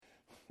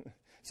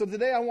So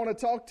today I want to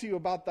talk to you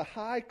about the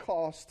high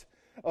cost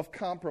of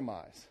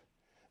compromise.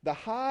 The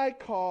high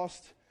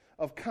cost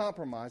of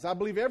compromise. I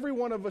believe every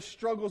one of us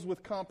struggles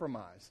with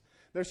compromise.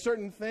 There's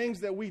certain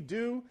things that we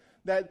do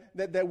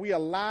that we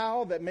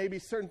allow, that maybe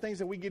certain things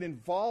that we get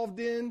involved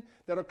in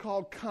that are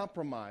called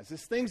compromise.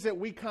 It's things that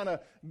we've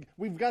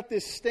got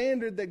this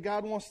standard that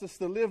God wants us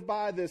to live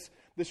by, this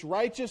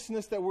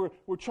righteousness that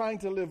we're trying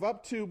to live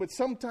up to, but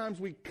sometimes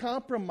we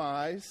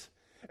compromise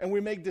and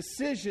we make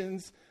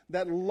decisions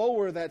that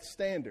lower that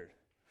standard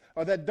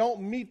or that don't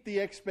meet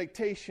the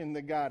expectation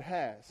that God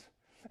has.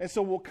 And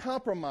so we'll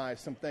compromise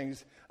some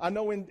things. I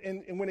know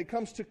when it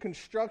comes to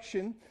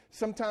construction,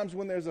 sometimes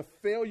when there's a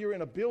failure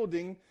in a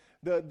building,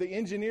 the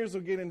engineers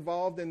will get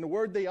involved, and the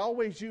word they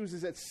always use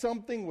is that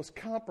something was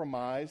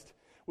compromised,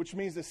 which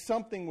means that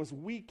something was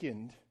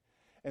weakened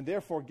and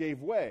therefore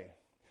gave way.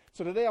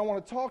 So today I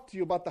want to talk to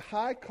you about the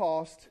high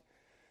cost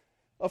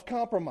of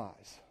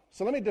compromise.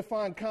 So let me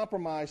define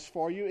compromise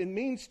for you. It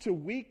means to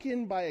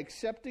weaken by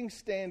accepting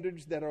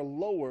standards that are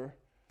lower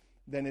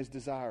than is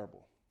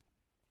desirable.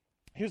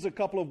 Here's a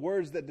couple of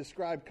words that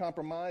describe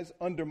compromise: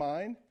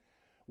 undermine,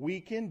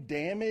 weaken,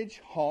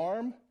 damage,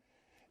 harm,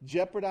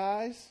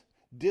 jeopardize,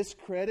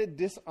 discredit,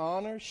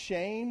 dishonor,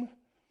 shame,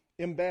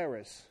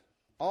 embarrass.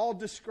 All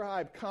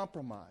describe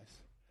compromise.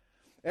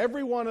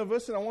 Every one of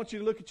us, and I want you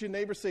to look at your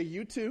neighbor, say,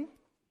 you too.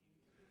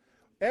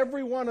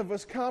 Every one of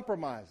us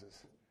compromises.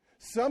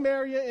 Some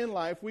area in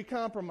life we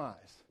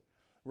compromise,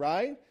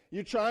 right?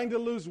 You're trying to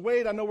lose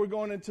weight. I know we're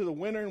going into the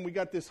winter and we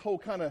got this whole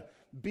kind of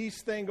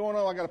beast thing going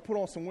on. I got to put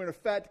on some winter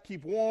fat to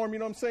keep warm, you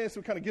know what I'm saying? So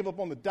we kind of give up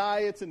on the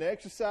diets and the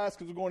exercise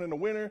because we're going into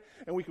winter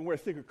and we can wear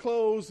thicker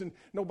clothes and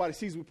nobody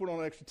sees we put on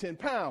an extra 10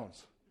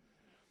 pounds,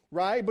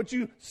 right? But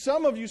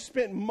some of you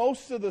spent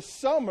most of the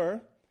summer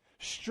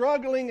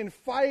struggling and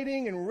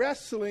fighting and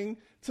wrestling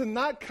to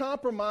not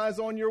compromise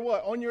on your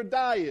what? On your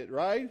diet,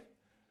 right?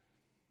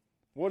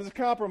 What is a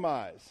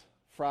compromise?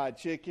 Fried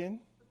chicken,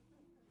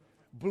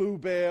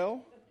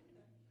 Bluebell.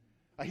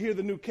 I hear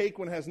the new cake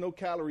one has no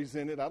calories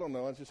in it. I don't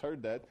know. I just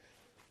heard that.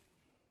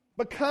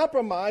 But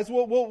compromise,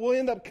 we'll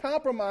end up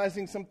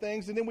compromising some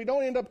things, and then we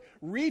don't end up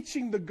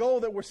reaching the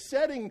goal that we're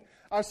setting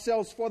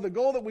ourselves for. The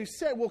goal that we've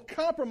set, we'll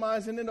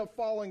compromise and end up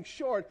falling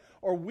short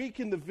or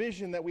weaken the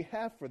vision that we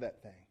have for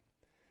that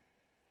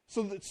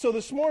thing. So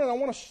this morning I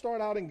want to start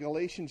out in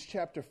Galatians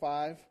chapter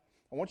 5.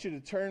 I want you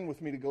to turn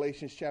with me to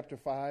Galatians chapter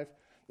 5.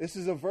 This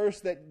is a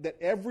verse that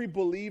every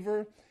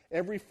believer,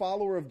 every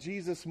follower of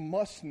Jesus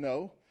must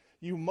know.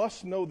 You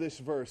must know this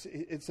verse.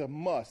 It's a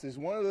must. It's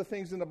one of the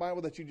things in the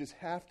Bible that you just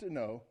have to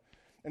know,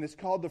 and it's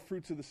called the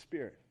fruits of the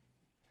Spirit.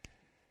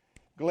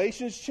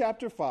 Galatians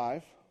chapter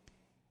 5,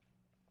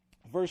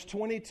 verse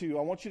 22.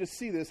 I want you to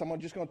see this. I'm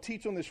just going to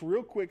teach on this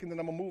real quick, and then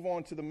I'm going to move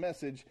on to the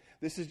message.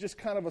 This is just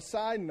kind of a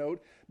side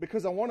note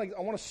because I want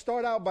to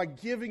start out by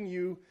giving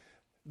you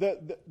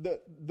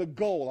the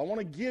goal. I want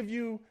to give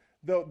you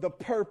the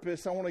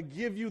purpose. I want to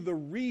give you the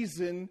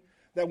reason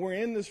that we're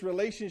in this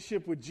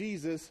relationship with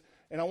Jesus.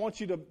 And I want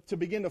you to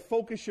begin to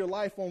focus your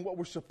life on what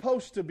we're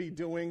supposed to be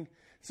doing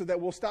so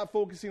that we'll stop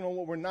focusing on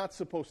what we're not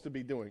supposed to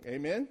be doing.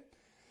 Amen?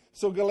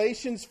 So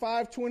Galatians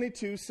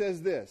 5:22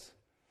 says this: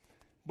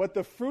 but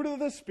the fruit of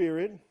the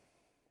Spirit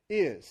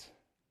is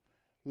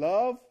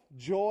love,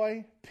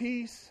 joy,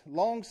 peace,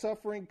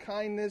 long-suffering,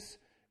 kindness,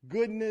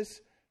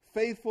 goodness,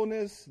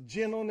 faithfulness,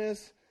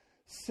 gentleness,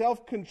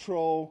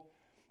 self-control.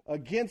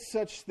 Against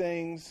such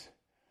things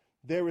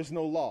there is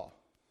no law.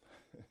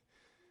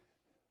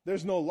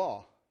 There's no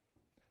law.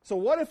 So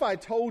what if I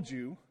told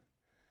you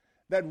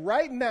that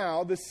right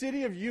now the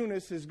city of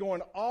Eunice is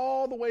going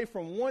all the way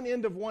from one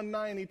end of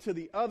 190 to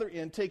the other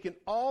end, taking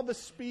all the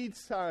speed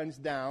signs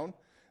down,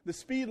 the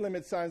speed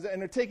limit signs, and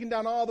they're taking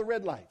down all the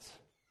red lights?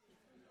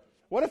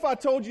 What if I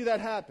told you that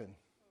happened?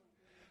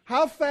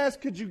 How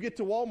fast could you get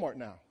to Walmart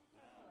now?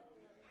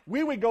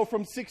 We would go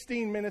from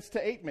 16 minutes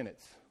to 8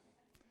 minutes.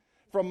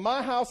 From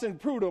my house in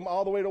Prudhoe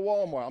all the way to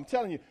Walmart. I'm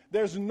telling you,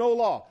 there's no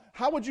law.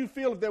 How would you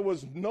feel if there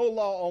was no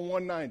law on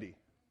 190?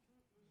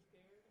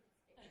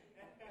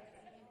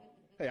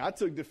 Hey, I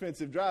took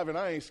defensive driving.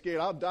 I ain't scared.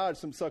 I'll dodge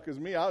some suckers.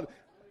 I'll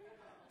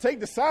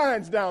take the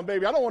signs down,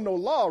 baby. I don't want no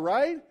law,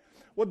 right?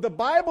 What the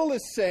Bible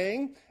is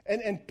saying,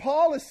 and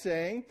Paul is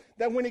saying,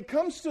 that when it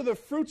comes to the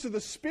fruits of the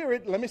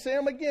Spirit, let me say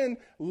them again: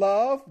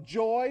 love,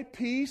 joy,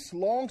 peace,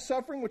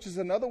 long-suffering, which is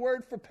another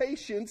word for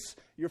patience,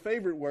 your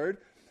favorite word,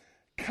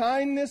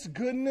 kindness,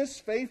 goodness,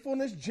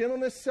 faithfulness,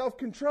 gentleness,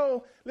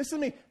 self-control. Listen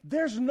to me.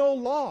 There's no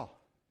law.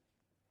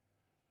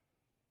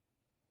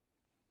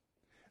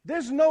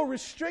 There's no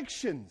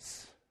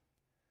restrictions.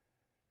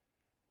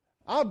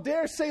 I'll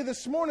dare say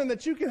this morning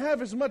that you can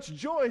have as much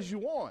joy as you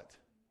want.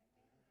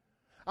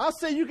 I'll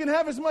say you can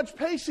have as much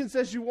patience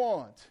as you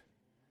want.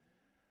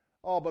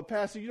 Oh, but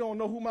Pastor, you don't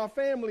know who my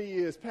family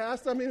is,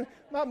 Pastor. I mean,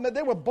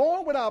 they were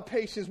born without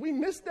patience. We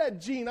missed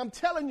that gene. I'm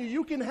telling you,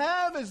 you can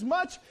have as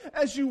much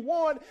as you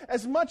want,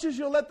 as much as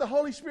you'll let the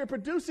Holy Spirit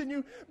produce in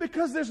you,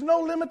 because there's no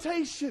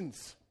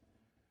limitations.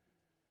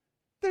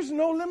 There's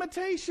no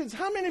limitations.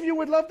 How many of you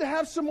would love to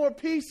have some more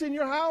peace in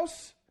your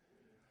house?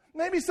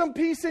 Maybe some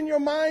peace in your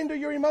mind or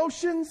your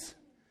emotions.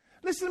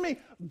 Listen to me.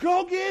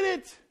 Go get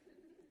it.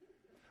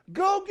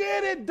 Go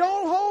get it.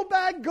 Don't hold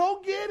back.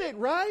 Go get it,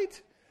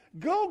 right?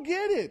 Go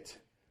get it.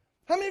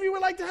 How many of you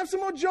would like to have some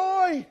more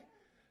joy?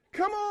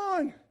 Come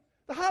on.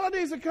 The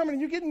holidays are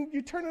coming and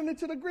you're turning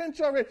into the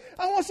Grinch already.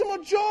 I want some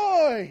more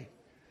joy.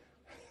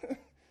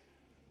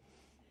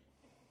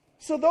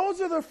 So those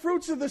are the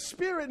fruits of the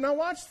Spirit. Now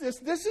watch this.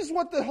 This is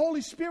what the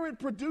Holy Spirit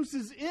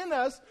produces in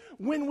us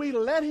when we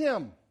let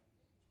Him.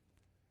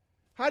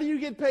 How do you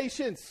get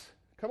patience?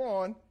 Come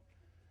on.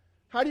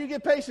 How do you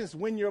get patience?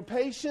 When your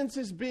patience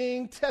is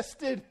being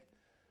tested.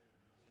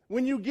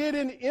 When you get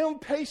in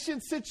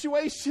impatient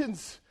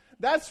situations,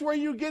 that's where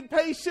you get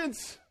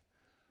patience.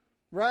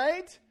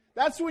 Right?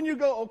 That's when you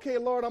go, okay,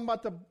 Lord, I'm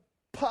about to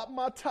pop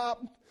my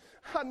top.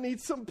 I need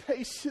some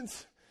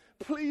patience.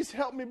 Please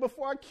help me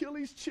before I kill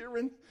these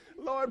children.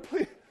 Lord,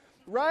 please.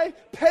 Right?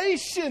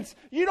 Patience.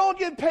 You don't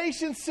get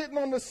patience sitting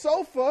on the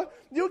sofa.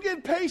 You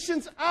get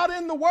patience out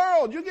in the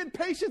world. You get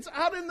patience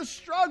out in the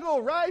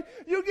struggle, right?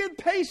 You get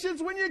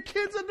patience when your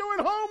kids are doing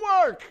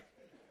homework.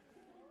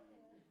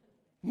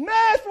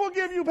 Math will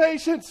give you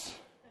patience.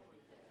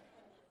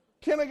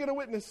 Can I get a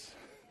witness?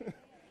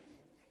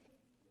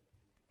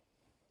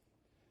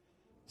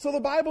 So the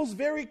Bible's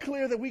very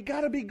clear that we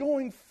got to be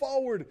going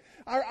forward.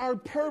 Our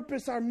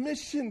purpose, our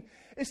mission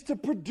is to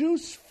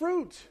produce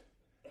fruit.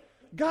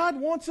 God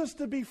wants us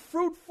to be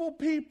fruitful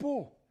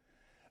people.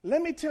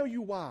 Let me tell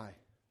you why.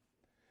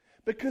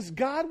 Because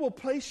God will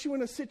place you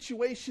in a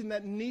situation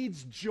that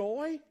needs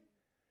joy,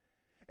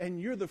 and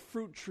you're the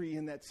fruit tree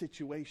in that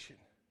situation.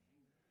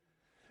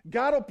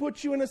 God will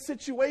put you in a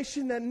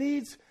situation that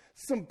needs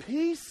some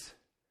peace.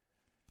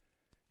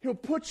 He'll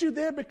put you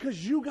there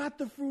because you got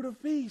the fruit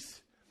of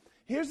peace.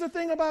 Here's the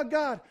thing about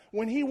God.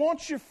 When He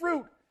wants your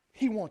fruit,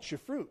 He wants your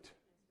fruit.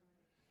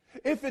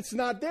 If it's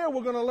not there,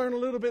 we're going to learn a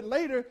little bit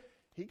later,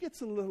 He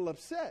gets a little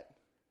upset.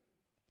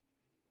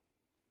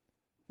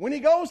 When He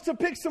goes to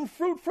pick some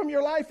fruit from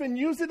your life and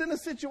use it in a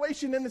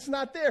situation and it's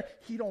not there,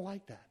 He don't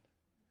like that.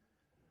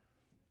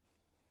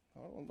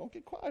 Oh, don't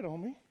get quiet on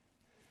me.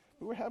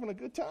 We were having a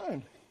good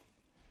time.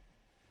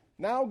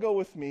 Now go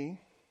with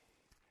me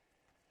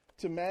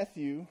to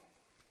Matthew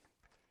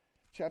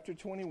chapter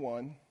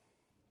 21.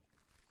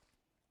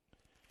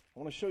 I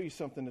want to show you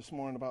something this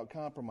morning about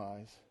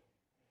compromise.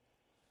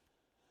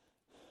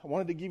 I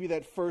wanted to give you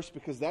that first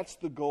because that's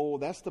the goal,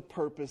 that's the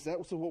purpose,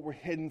 that's what we're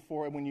heading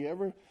for. And when you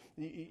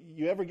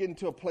ever get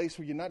into a place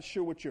where you're not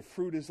sure what your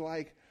fruit is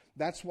like,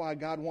 that's why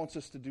God wants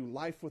us to do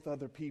life with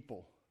other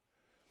people.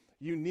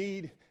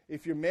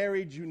 If you're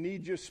married, you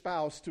need your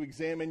spouse to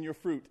examine your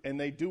fruit, and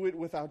they do it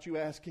without you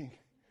asking.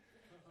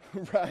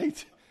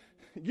 Right?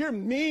 You're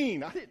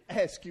mean. I didn't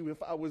ask you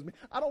if I was mean.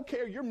 I don't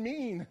care. You're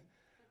mean.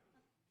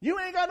 You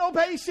ain't got no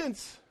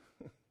patience.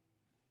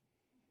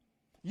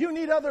 You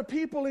need other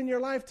people in your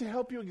life to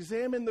help you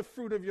examine the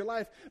fruit of your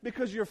life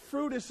because your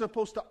fruit is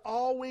supposed to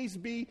always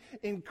be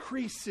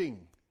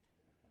increasing.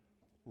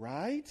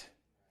 Right?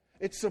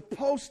 It's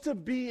supposed to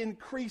be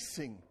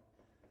increasing.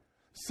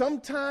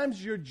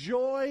 Sometimes your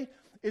joy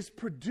is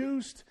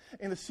produced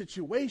in a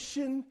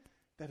situation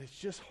that it's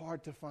just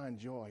hard to find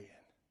joy in.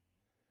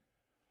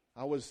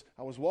 I was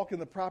walking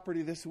the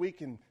property this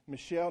week, and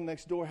Michelle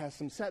next door has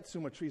some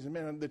satsuma trees. And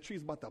man, the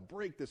tree's about to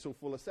break. They're so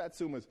full of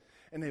satsumas.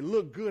 And they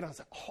look good. I was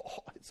like,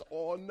 oh, it's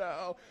on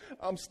now.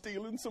 I'm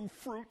stealing some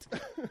fruit.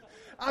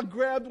 I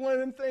grabbed one of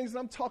them things, and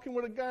I'm talking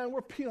with a guy, and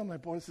we're peeling. I'm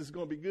like, boy, this is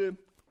going to be good.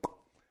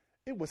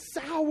 It was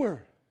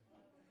sour.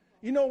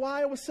 You know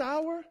why it was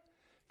sour?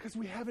 Because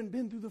we haven't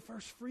been through the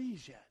first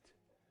freeze yet.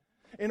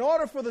 In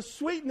order for the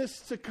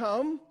sweetness to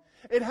come,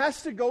 it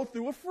has to go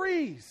through a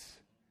freeze.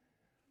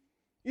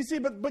 You see,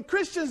 but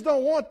Christians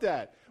don't want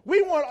that.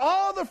 We want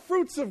all the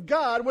fruits of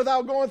God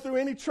without going through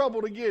any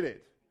trouble to get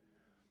it.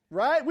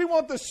 Right? We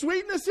want the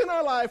sweetness in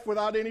our life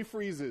without any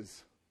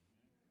freezes.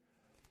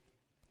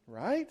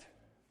 Right?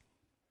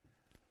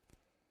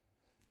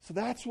 So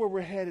that's where we're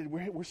headed.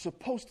 We're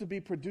supposed to be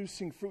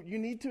producing fruit. You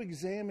need to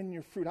examine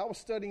your fruit. I was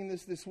studying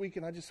this week,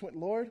 and I just went,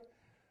 Lord,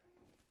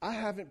 I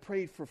haven't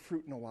prayed for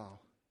fruit in a while.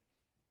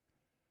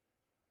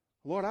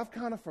 Lord, I've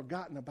kind of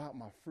forgotten about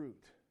my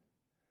fruit.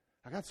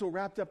 I got so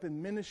wrapped up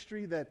in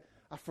ministry that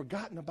I've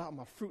forgotten about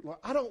my fruit. Lord,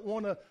 I don't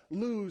want to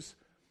lose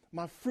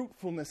my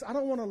fruitfulness. I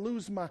don't want to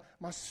lose my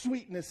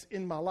sweetness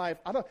in my life.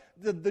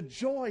 The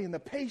joy and the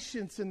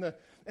patience and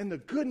the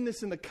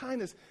goodness and the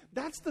kindness,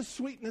 that's the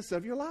sweetness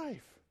of your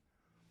life.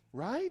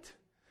 Right?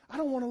 I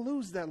don't want to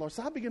lose that, Lord.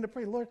 So I began to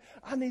pray, Lord,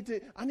 I need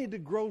to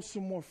grow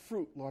some more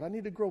fruit, Lord. I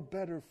need to grow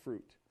better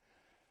fruit.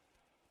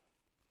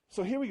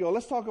 So here we go.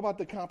 Let's talk about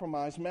the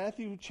compromise.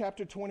 Matthew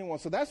chapter 21.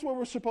 So that's where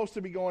we're supposed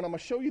to be going. I'm going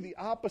to show you the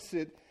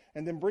opposite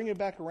and then bring it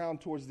back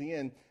around towards the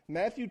end.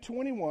 Matthew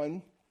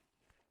 21.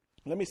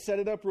 Let me set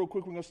it up real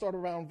quick. We're going to start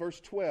around verse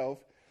 12.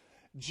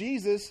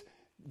 Jesus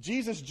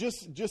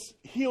just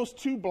heals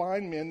two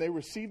blind men. They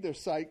receive their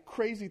sight.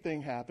 Crazy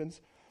thing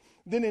happens.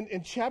 Then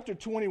in chapter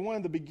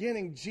 21, the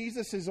beginning,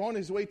 Jesus is on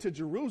his way to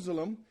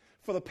Jerusalem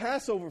for the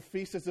Passover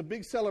feast. It's a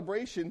big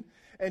celebration.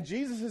 And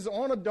Jesus is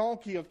on a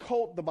donkey, a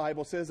colt, the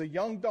Bible says, a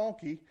young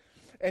donkey.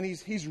 And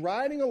he's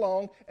riding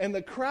along, and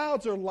the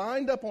crowds are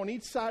lined up on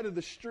each side of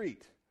the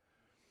street.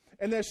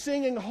 And they're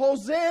singing,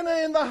 Hosanna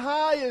in the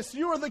highest.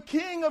 You are the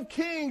King of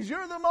kings.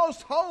 You're the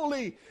most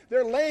holy.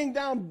 They're laying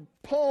down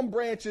palm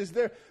branches.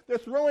 They're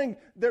throwing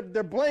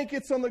their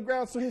blankets on the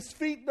ground so his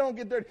feet don't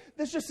get dirty.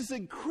 There's just this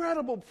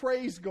incredible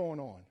praise going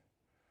on.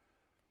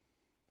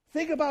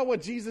 Think about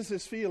what Jesus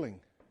is feeling.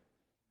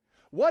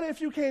 What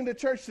if you came to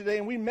church today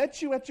and we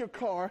met you at your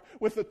car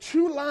with the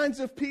two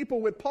lines of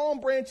people with palm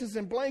branches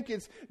and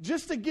blankets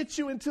just to get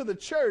you into the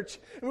church,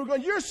 and we're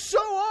going, you're so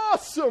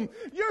awesome,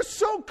 you're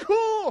so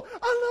cool,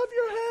 I love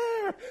your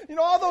hair, you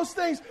know, all those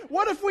things.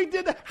 What if we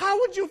did that? How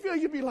would you feel?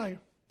 You'd be like,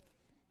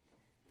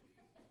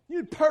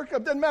 you'd perk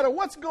up, doesn't matter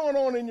what's going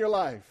on in your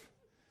life,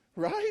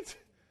 right?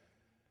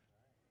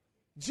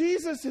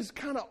 Jesus is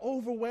kind of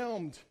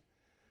overwhelmed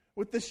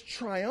with this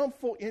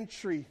triumphal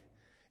entry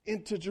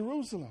into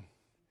Jerusalem.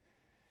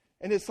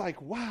 And it's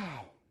like,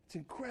 wow, it's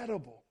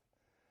incredible.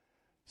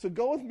 So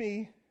go with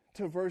me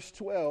to verse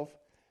 12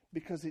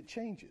 because it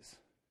changes.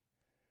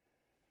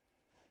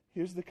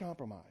 Here's the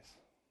compromise.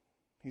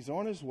 He's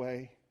on his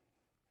way.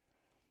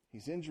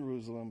 He's in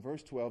Jerusalem.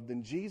 Verse 12,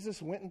 then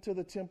Jesus went into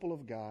the temple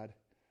of God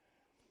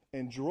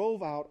and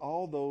drove out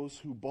all those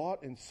who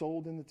bought and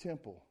sold in the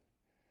temple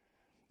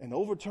and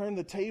overturned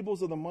the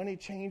tables of the money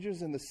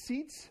changers and the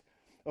seats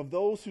of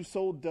those who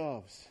sold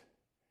doves.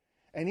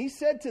 And he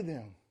said to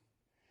them,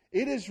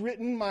 it is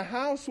written, my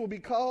house will be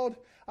called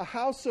a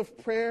house of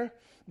prayer,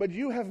 but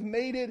you have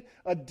made it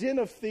a den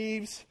of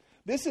thieves.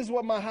 This is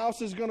what my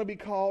house is going to be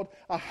called,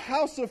 a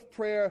house of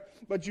prayer,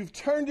 but you've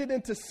turned it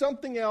into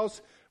something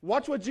else.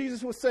 Watch what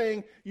Jesus was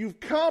saying. You've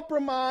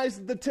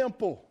compromised the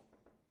temple.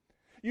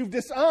 You've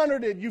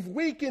dishonored it. You've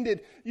weakened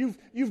it.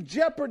 You've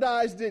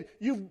jeopardized it.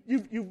 You've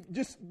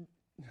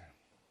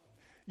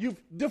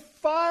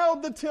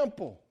defiled the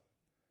temple.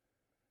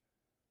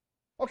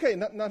 Okay,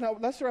 now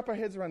let's wrap our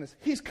heads around this.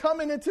 He's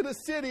coming into the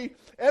city.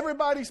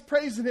 Everybody's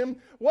praising him.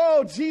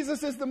 Whoa,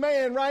 Jesus is the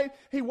man, right?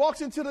 He walks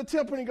into the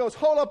temple and he goes,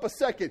 hold up a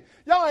second.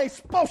 Y'all ain't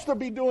supposed to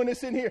be doing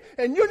this in here.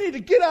 And you need to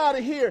get out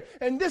of here.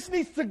 And this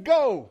needs to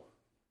go.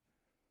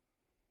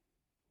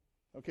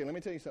 Okay, let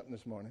me tell you something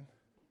this morning.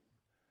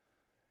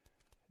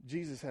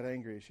 Jesus had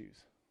anger issues.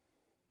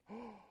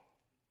 Oh,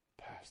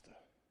 Pastor,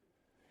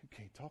 you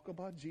can't talk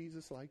about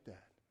Jesus like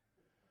that.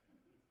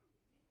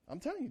 I'm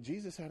telling you,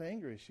 Jesus had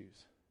anger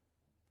issues.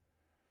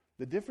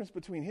 The difference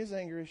between his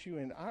anger issue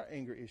and our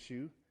anger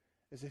issue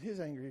is that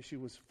his anger issue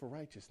was for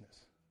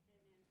righteousness.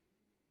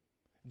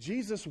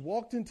 Jesus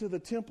walked into the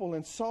temple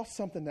and saw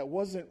something that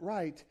wasn't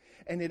right,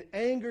 and it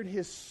angered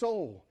his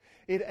soul.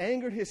 It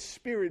angered his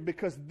spirit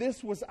because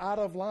this was out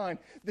of line.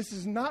 This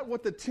is not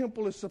what the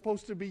temple is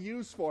supposed to be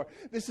used for.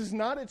 This is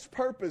not its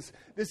purpose.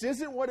 This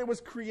isn't what it was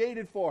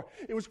created for.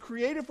 It was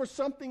created for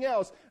something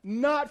else,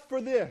 not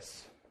for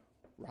this.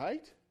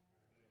 Right?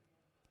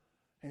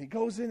 And he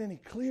goes in and he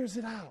clears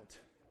it out.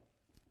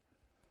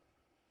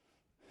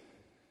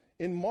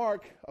 In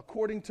Mark,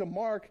 according to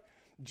Mark,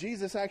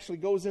 Jesus actually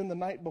goes in the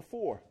night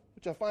before,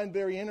 which I find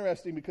very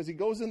interesting because he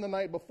goes in the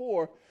night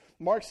before.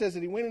 Mark says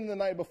that he went in the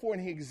night before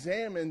and he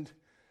examined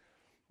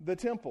the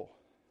temple.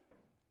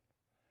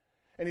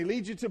 And he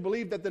leads you to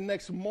believe that the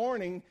next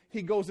morning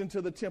he goes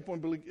into the temple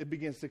and it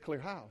begins to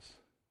clear house.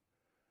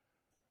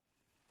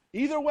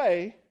 Either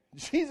way,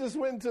 Jesus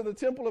went into the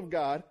temple of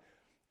God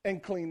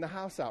and cleaned the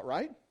house out,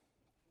 right?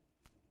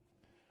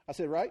 I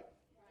said right?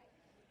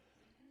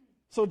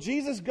 So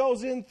Jesus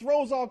goes in,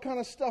 throws all kind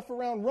of stuff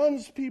around,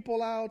 runs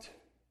people out,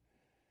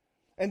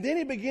 and then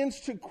he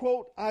begins to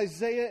quote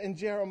Isaiah and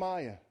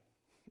Jeremiah.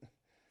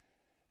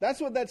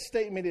 That's what that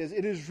statement is.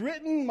 It is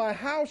written, my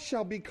house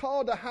shall be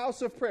called a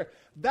house of prayer.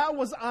 That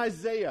was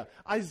Isaiah.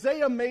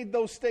 Isaiah made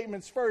those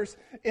statements first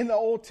in the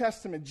Old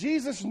Testament.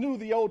 Jesus knew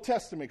the Old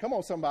Testament. Come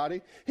on,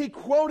 somebody. He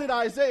quoted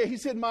Isaiah. He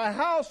said, my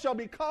house shall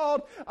be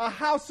called a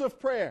house of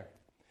prayer.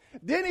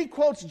 Then he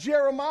quotes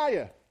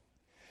Jeremiah.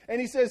 And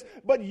he says,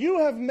 but you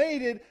have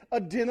made it a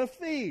den of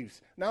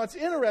thieves. Now, it's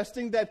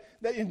interesting that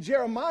in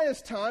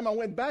Jeremiah's time, I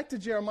went back to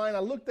Jeremiah and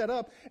I looked that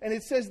up, and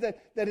it says that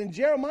in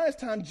Jeremiah's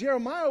time,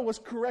 Jeremiah was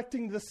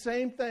correcting the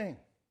same thing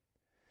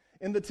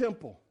in the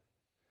temple.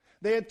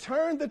 They had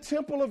turned the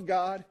temple of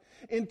God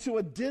into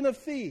a den of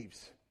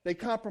thieves. They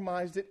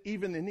compromised it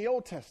even in the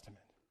Old Testament.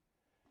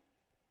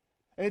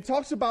 And it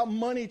talks about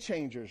money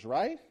changers,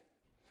 right?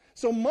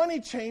 So money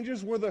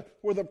changers were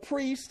the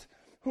priests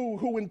who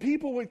when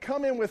people would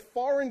come in with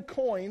foreign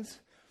coins,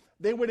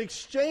 they would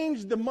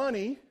exchange the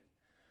money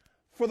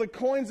for the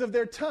coins of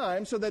their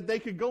time so that they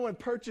could go and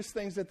purchase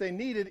things that they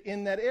needed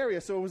in that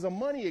area. So it was a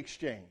money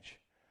exchange.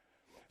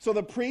 So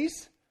the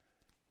priests,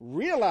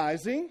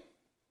 realizing,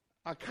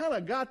 I kind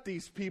of got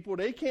these people,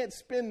 they can't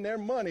spend their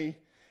money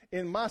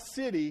in my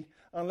city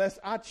unless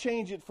I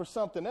change it for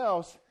something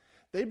else,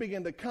 they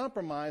begin to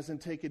compromise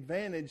and take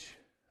advantage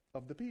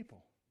of the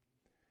people.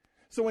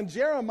 So when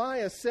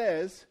Jeremiah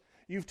says,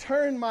 you've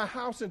turned my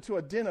house into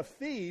a den of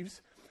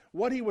thieves,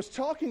 What he was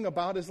talking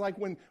about is like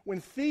when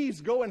thieves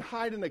go and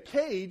hide in a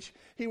cage,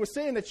 he was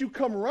saying that you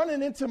come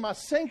running into my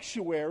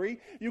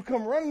sanctuary, you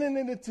come running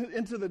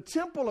into the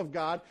temple of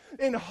God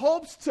in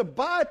hopes to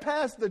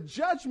bypass the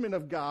judgment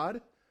of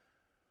God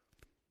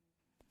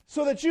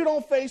so that you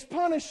don't face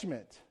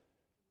punishment.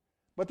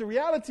 But the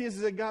reality is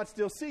that God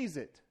still sees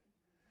it,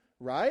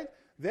 right?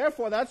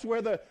 Therefore, that's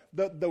where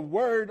the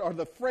word or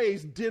the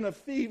phrase den of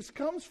thieves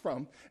comes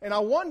from. And I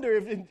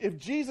wonder if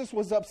Jesus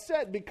was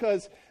upset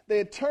because they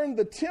had turned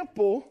the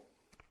temple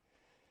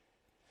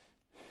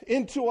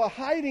into a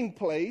hiding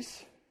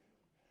place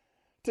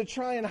to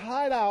try and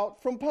hide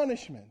out from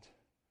punishment.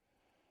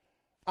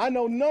 I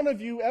know none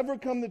of you ever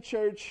come to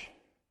church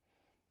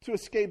to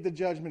escape the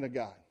judgment of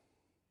God.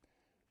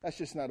 That's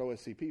just not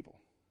OSC people.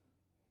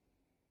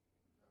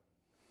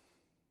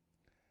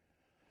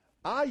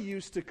 I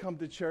used to come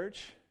to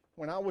church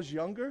when I was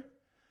younger.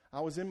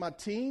 I was in my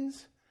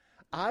teens.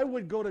 I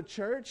would go to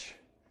church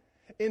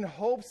in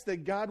hopes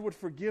that God would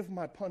forgive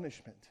my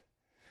punishment.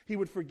 He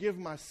would forgive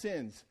my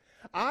sins.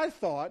 I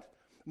thought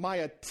my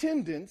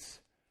attendance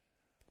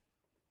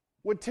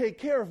would take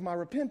care of my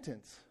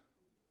repentance.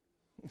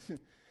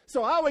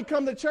 So I would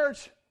come to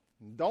church,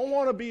 don't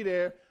want to be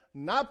there,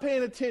 not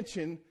paying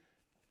attention,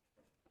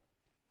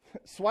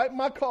 swipe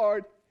my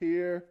card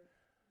here,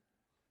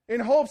 in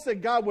hopes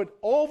that God would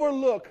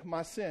overlook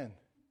my sin.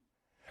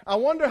 I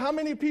wonder how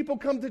many people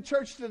come to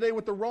church today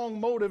with the wrong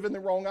motive and the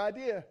wrong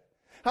idea.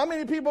 How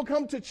many people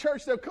come to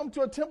church, they'll come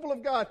to a temple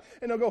of God,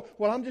 and they'll go,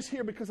 well, I'm just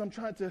here because I'm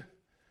trying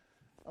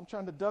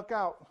to duck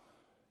out.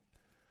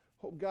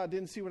 Hope God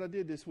didn't see what I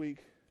did this week.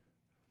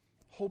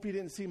 Hope he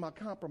didn't see my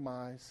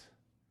compromise.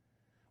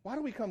 Why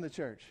do we come to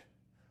church?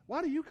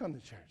 Why do you come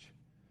to church?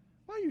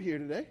 Why are you here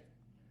today?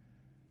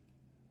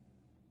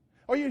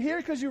 Are you here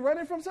because you're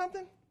running from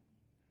something?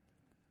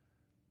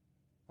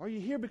 Are you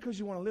here because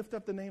you want to lift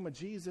up the name of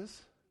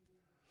Jesus?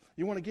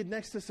 You want to get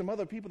next to some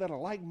other people that are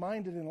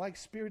like-minded and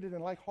like-spirited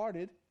and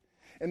like-hearted?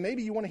 And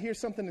maybe you want to hear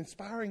something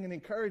inspiring and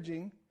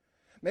encouraging.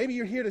 Maybe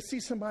you're here to see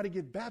somebody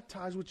get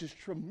baptized, which is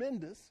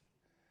tremendous.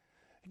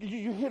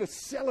 You're here to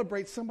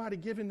celebrate somebody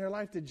giving their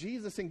life to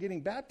Jesus and getting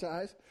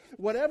baptized.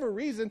 Whatever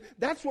reason,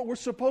 that's what we're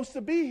supposed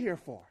to be here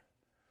for.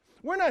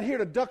 We're not here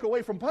to duck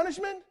away from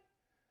punishment.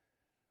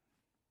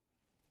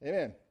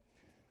 Amen.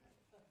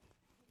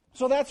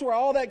 So that's where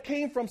all that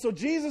came from. So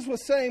Jesus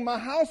was saying, my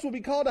house will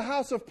be called a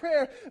house of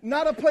prayer,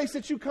 not a place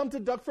that you come to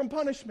duck from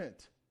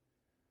punishment.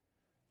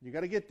 You got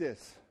to get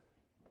this.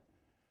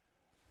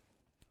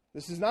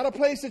 This is not a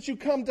place that you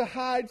come to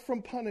hide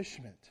from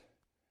punishment.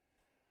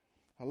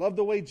 I love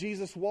the way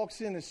Jesus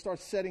walks in and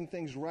starts setting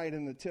things right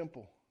in the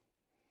temple.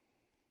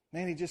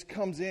 Man, he just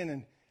comes in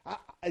and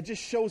it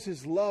just shows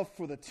his love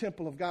for the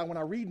temple of God. When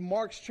I read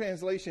Mark's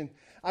translation,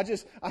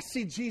 I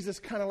see Jesus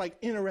kind of like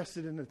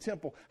interested in the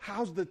temple.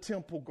 How's the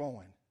temple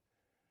going?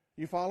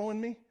 You following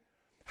me?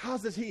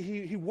 How's this?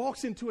 He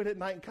walks into it at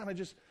night and kind of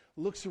just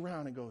looks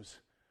around and goes,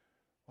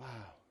 wow,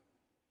 I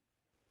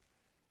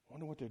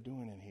wonder what they're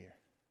doing in here.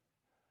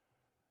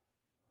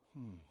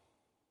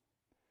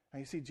 Now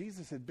you see,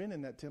 Jesus had been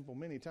in that temple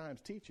many times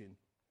teaching,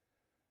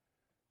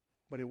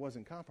 but it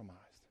wasn't compromised.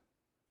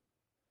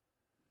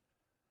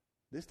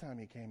 This time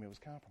he came, it was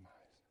compromised.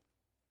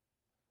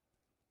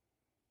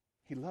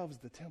 He loves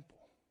the temple.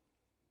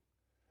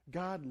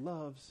 God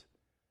loves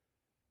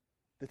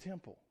the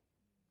temple.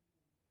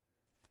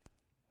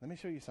 Let me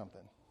show you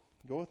something.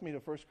 Go with me to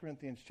 1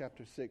 Corinthians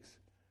chapter 6,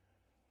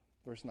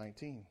 verse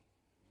 19.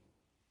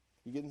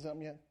 You getting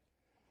something yet?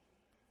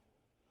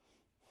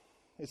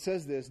 It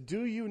says this,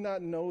 do you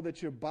not know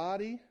that your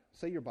body,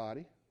 say your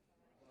body,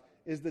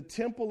 is the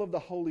temple of the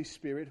Holy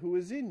Spirit who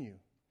is in you,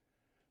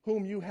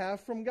 whom you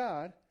have from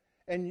God,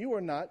 and you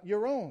are not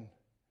your own?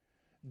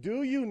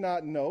 Do you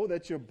not know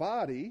that your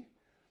body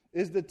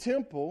is the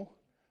temple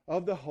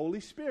of the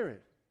Holy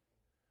Spirit?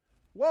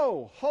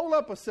 Whoa, hold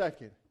up a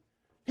second.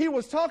 He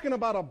was talking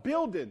about a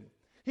building.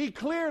 He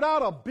cleared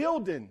out a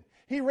building.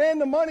 He ran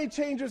the money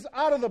changers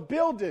out of the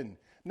building.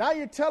 Now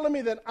you're telling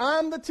me that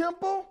I'm the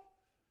temple?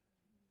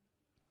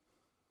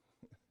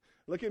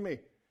 Look at me.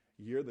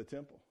 You're the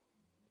temple.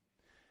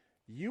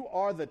 You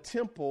are the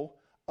temple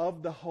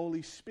of the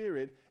Holy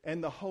Spirit,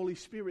 and the Holy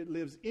Spirit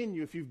lives in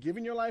you. If you've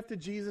given your life to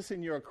Jesus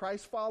and you're a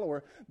Christ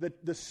follower,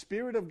 the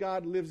Spirit of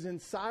God lives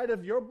inside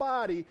of your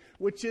body,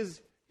 which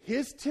is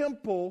his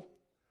temple.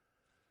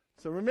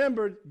 So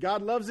remember,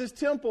 God loves his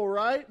temple,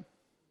 right?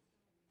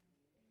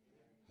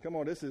 Come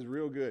on, this is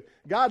real good.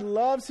 God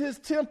loves his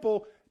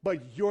temple,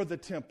 but you're the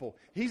temple.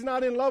 He's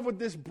not in love with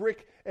this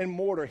brick and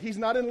mortar. He's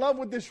not in love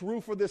with this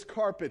roof or this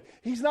carpet.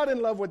 He's not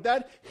in love with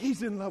that.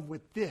 He's in love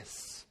with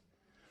this.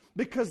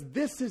 Because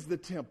this is the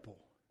temple.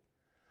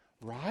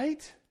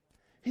 Right?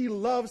 He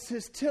loves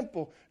his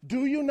temple.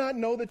 Do you not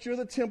know that you're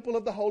the temple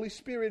of the Holy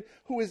Spirit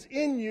who is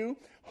in you,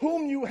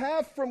 whom you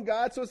have from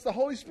God? So it's the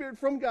Holy Spirit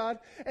from God.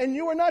 And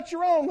you are not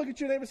your own. Look at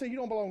your neighbor and say, you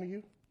don't belong to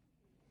you.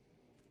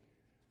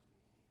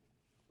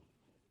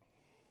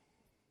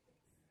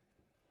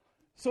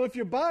 So if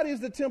your body is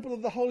the temple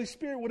of the Holy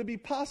Spirit, would it be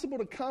possible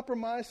to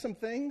compromise some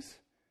things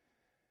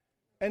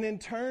and in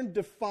turn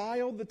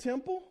defile the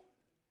temple?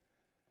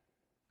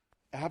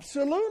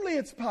 Absolutely,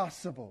 it's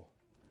possible.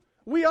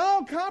 We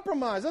all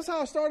compromise. That's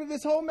how I started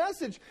this whole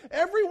message.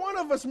 Every one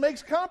of us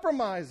makes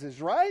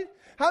compromises, right?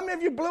 How many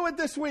of you blew it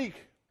this week?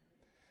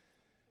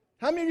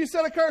 How many of you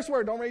said a curse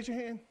word? Don't raise your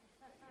hand.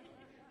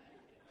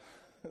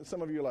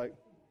 Some of you are like,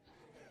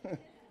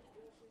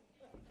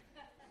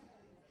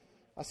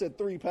 I said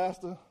 3,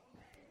 Pastor.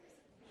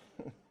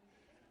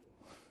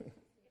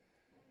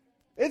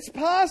 It's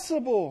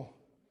possible.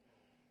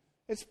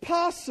 It's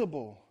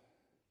possible.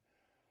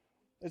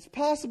 It's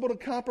possible to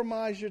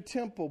compromise your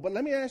temple. But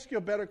let me ask you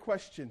a better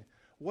question.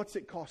 What's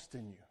it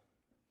costing you?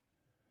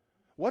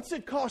 What's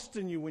it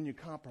costing you when you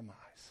compromise?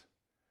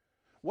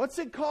 What's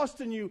it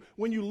costing you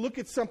when you look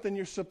at something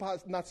you're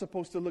not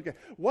supposed to look at?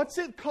 What's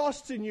it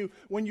costing you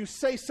when you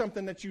say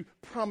something that you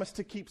promised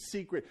to keep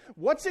secret?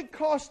 What's it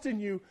costing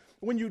you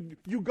when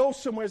you go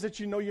somewhere that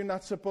you know you're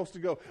not supposed to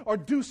go, or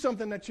do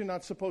something that you're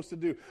not supposed to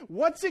do?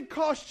 What's it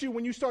cost you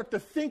when you start to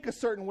think a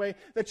certain way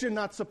that you're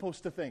not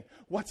supposed to think?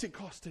 What's it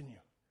costing you?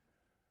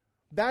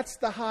 That's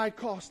the high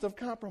cost of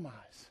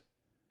compromise.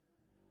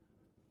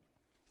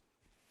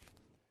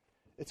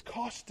 It's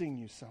costing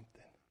you something.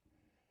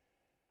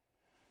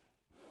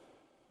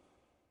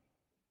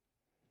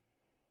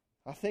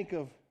 I think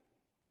of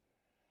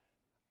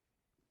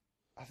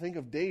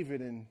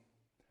David, and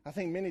I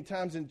think many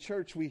times in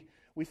church we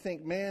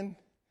think, man,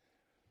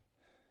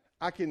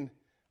 I can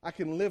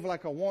live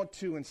like I want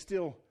to and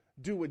still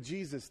do what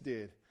Jesus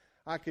did.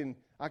 I can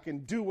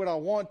do what I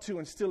want to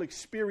and still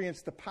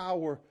experience the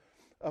power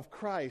of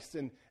Christ.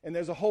 And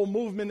there's a whole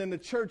movement in the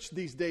church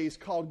these days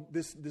called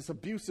this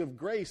abusive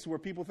grace, where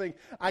people think,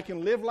 I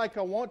can live like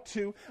I want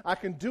to, I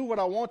can do what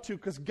I want to,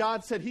 because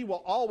God said He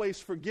will always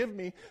forgive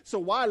me, so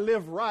why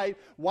live right?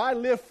 Why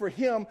live for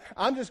Him?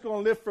 I'm just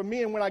going to live for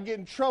me, and when I get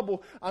in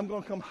trouble, I'm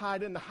going to come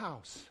hide in the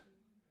house.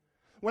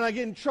 When I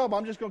get in trouble,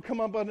 I'm just going to come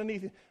up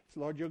underneath it. It's,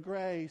 Lord, your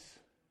grace.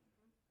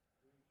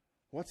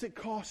 What's it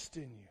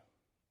costing you?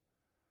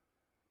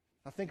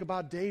 I think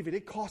about David.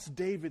 It cost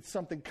David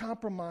something.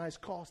 Compromise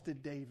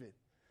costed David.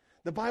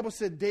 The Bible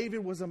said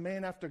David was a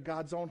man after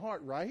God's own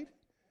heart, right?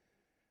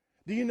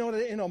 Do you know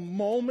that in a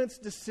moment's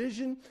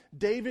decision,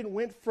 David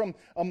went from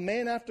a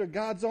man after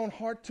God's own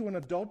heart to an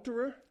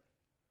adulterer?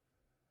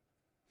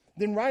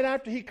 Then right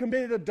after he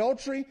committed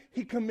adultery,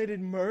 he committed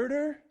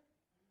murder?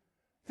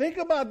 Think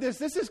about this.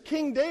 This is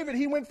King David.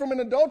 He went from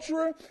an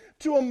adulterer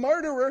to a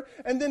murderer,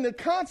 and then the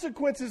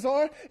consequences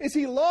is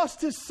he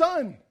lost his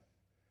son.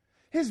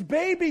 His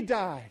baby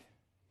died.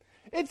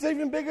 It's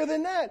even bigger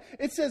than that.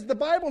 It says, the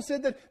Bible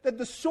said that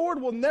the sword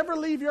will never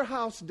leave your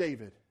house,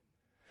 David.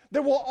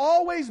 There will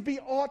always be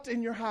aught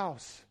in your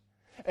house.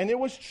 And it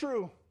was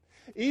true.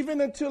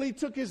 Even until he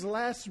took his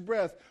last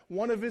breath,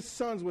 one of his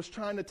sons was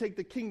trying to take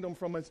the kingdom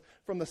from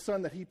the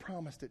son that he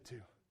promised it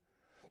to.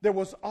 There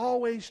was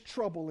always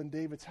trouble in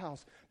David's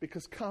house,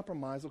 because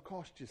compromise will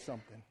cost you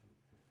something.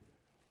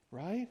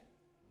 Right?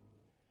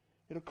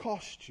 It'll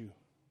cost you.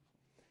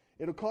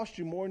 It'll cost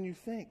you more than you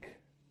think.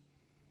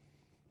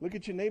 Look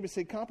at your neighbor and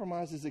say,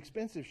 compromise is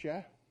expensive,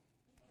 Shy.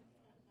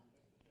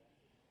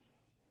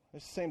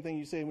 That's the same thing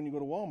you say when you go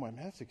to Walmart.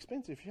 Man, that's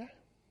expensive, Shy.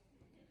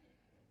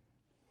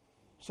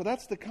 So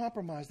that's the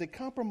compromise. They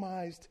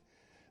compromised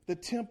the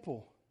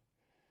temple.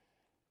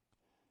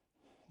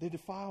 They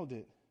defiled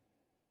it.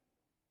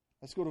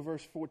 Let's go to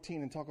verse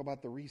 14 and talk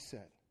about the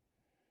reset.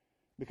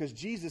 Because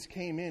Jesus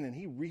came in and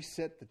He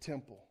reset the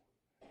temple.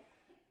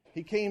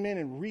 He came in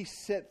and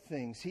reset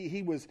things.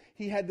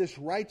 He had this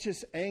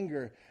righteous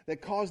anger that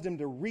caused Him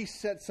to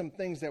reset some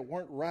things that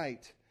weren't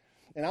right.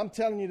 And I'm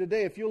telling you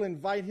today, if you'll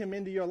invite Him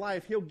into your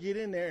life, He'll get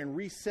in there and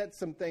reset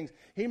some things.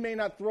 He may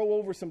not throw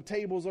over some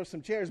tables or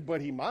some chairs, but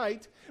He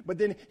might. But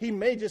then He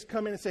may just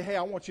come in and say, hey,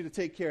 I want you to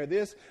take care of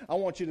this. I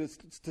want you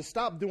to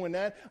stop doing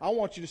that. I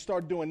want you to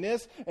start doing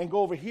this and go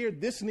over here.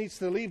 This needs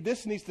to leave.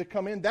 This needs to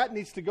come in. That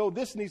needs to go.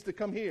 This needs to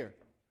come here.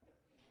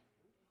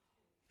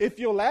 If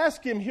you'll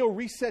ask Him, He'll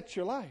reset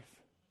your life.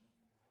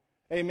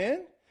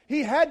 Amen?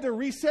 He had to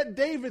reset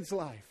David's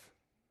life.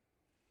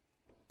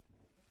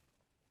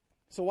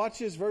 So watch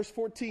this, verse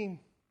 14.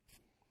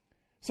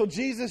 So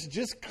Jesus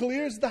just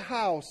clears the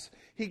house.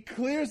 He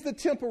clears the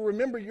temple.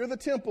 Remember, you're the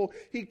temple.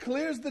 He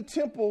clears the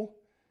temple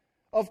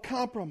of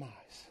compromise.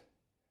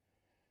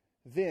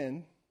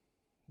 Then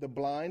the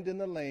blind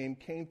and the lame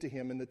came to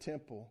Him in the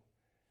temple,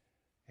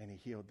 and He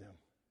healed them.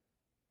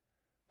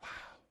 Wow.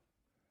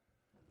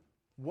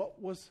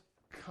 What was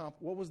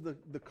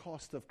the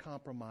cost of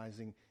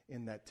compromising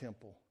in that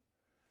temple?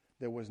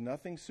 There was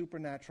nothing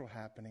supernatural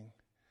happening.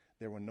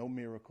 There were no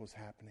miracles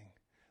happening.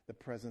 The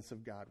presence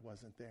of God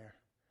wasn't there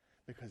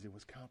because it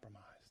was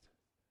compromised.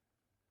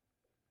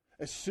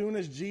 As soon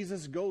as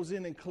Jesus goes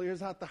in and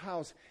clears out the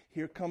house,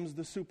 here comes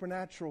the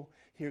supernatural.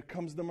 Here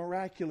comes the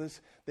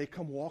miraculous. They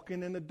come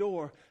walking in the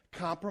door.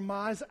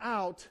 Compromise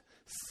out.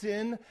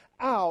 Sin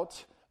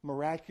out.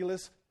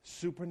 Miraculous,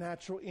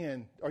 supernatural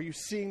in. Are you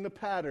seeing the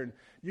pattern?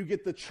 You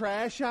get the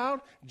trash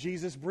out,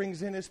 Jesus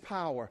brings in His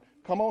power.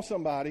 Come on,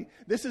 somebody.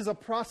 This is a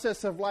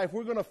process of life.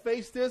 We're going to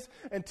face this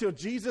until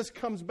Jesus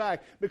comes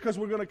back because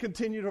we're going to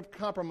continue to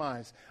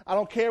compromise. I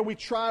don't care. We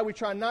try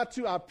not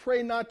to. I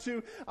pray not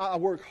to. I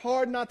work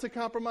hard not to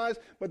compromise,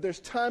 but there's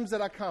times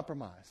that I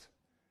compromise.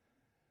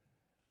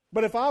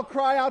 But if I'll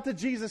cry out to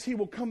Jesus, he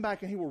will come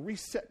back and he will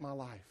reset my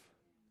life.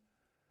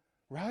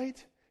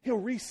 Right? He'll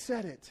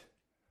reset it.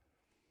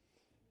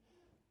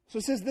 So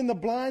it says, then the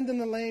blind and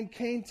the lame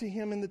came to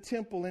him in the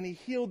temple and he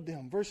healed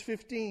them. Verse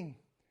 15.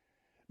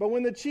 But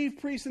when the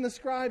chief priests and the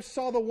scribes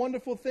saw the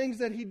wonderful things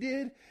that he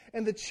did,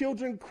 and the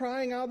children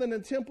crying out in the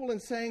temple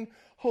and saying,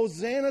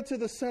 Hosanna to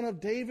the Son of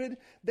David,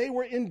 they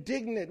were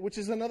indignant, which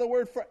is another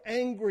word for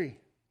angry.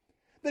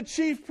 The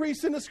chief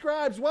priests and the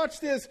scribes, watch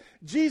this,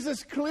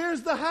 Jesus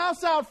clears the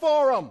house out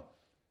for them.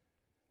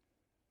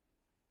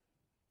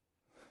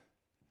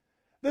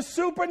 The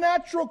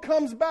supernatural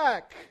comes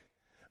back.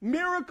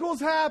 Miracles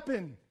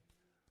happen.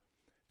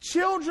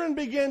 Children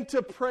begin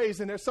to praise,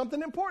 and there's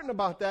something important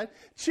about that.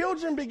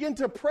 Children begin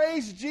to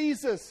praise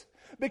Jesus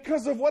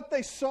because of what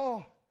they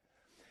saw.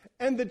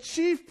 And the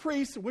chief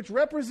priest, which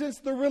represents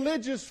the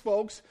religious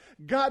folks,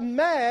 got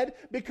mad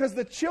because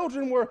the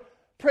children were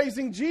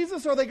praising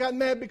Jesus, or they got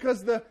mad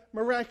because the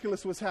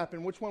miraculous was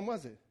happening. Which one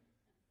was it?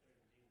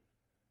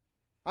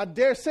 I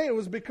dare say it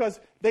was because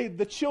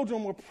the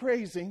children were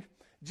praising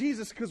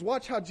Jesus, because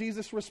watch how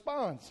Jesus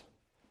responds.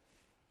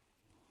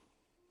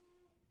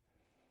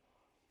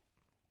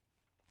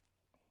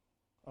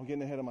 I'm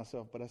getting ahead of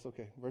myself, but that's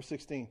okay. Verse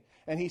 16.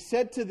 And he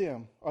said to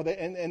them,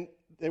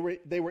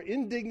 they were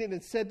indignant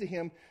and said to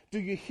him, do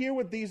you hear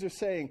what these are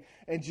saying?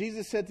 And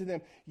Jesus said to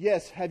them,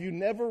 yes, have you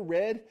never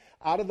read,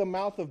 out of the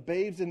mouth of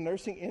babes and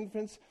nursing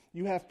infants,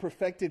 you have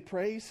perfected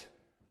praise?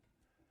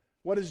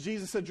 What does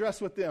Jesus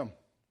address with them?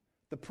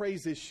 The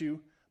praise issue,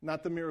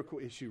 not the miracle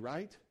issue,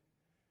 right?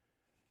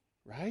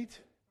 Right?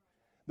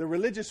 The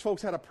religious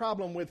folks had a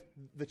problem with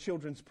the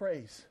children's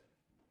praise.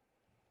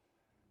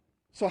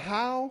 So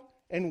how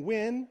and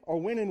when, or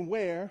when and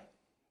where,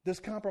 does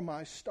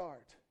compromise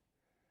start?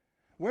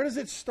 Where does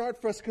it start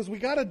for us? Because we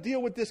got to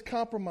deal with this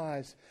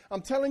compromise.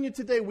 I'm telling you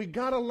today, we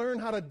got to learn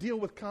how to deal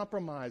with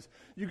compromise.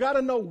 You got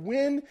to know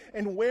when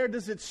and where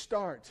does it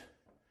start.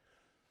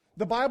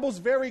 The Bible's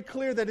very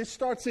clear that it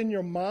starts in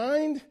your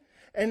mind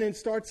and it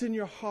starts in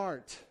your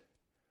heart.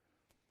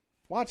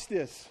 Watch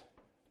this.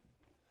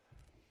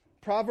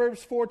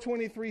 Proverbs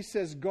 4:23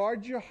 says,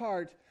 guard your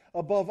heart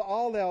above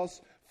all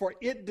else, for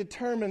it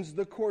determines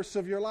the course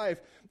of your life.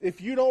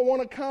 If you don't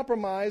want to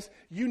compromise,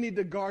 you need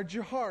to guard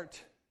your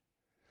heart.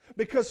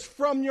 Because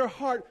from your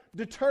heart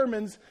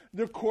determines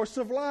the course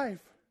of life.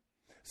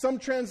 Some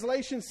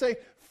translations say,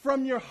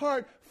 from your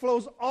heart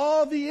flows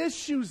all the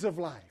issues of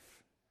life.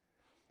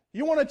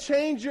 You want to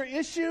change your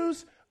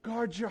issues?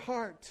 Guard your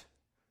heart.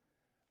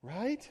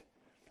 Right?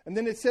 And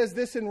then it says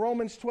this in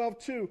Romans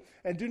 12:2,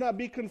 and do not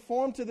be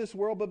conformed to this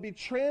world, but be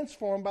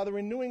transformed by the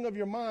renewing of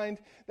your mind,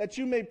 that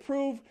you may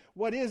prove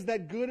what is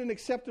that good and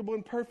acceptable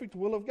and perfect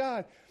will of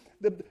God.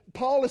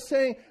 Paul is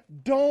saying,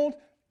 don't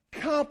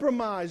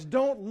compromise.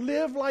 Don't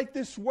live like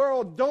this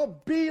world.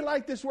 Don't be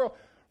like this world.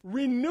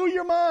 Renew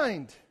your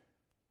mind.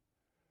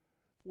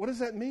 What does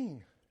that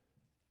mean?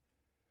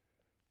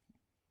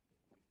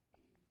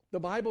 The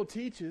Bible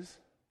teaches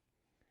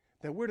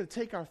that we're to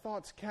take our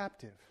thoughts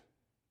captive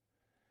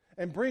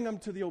and bring them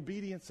to the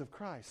obedience of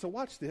Christ. So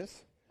watch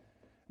this.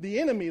 The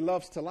enemy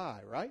loves to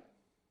lie, right?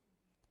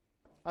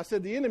 I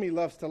said the enemy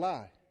loves to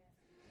lie.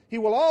 He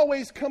will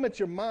always come at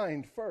your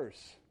mind first.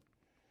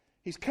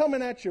 He's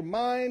coming at your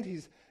mind.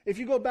 If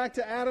you go back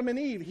to Adam and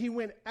Eve, he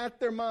went at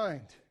their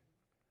mind.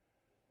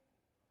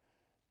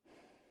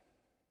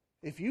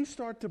 If you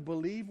start to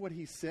believe what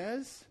he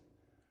says,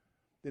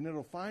 then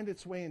it'll find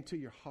its way into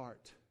your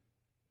heart.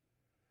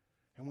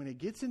 And when it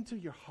gets into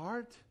your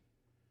heart,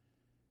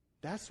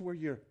 that's where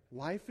your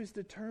life is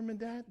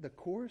determined at, the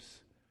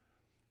course.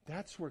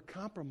 That's where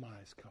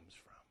compromise comes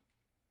from.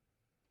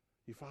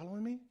 You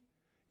following me?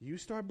 You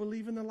start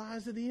believing the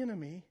lies of the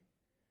enemy,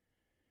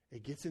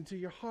 it gets into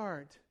your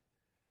heart.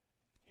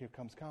 Here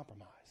comes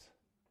compromise.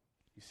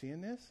 You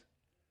seeing this?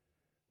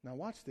 Now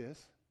watch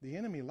this. The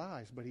enemy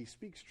lies, but he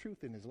speaks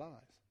truth in his lies.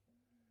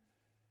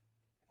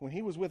 When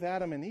he was with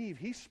Adam and Eve,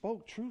 he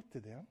spoke truth to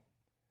them.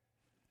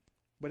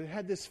 But it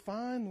had this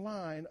fine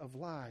line of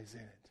lies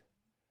in it.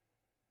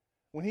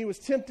 When he was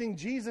tempting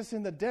Jesus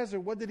in the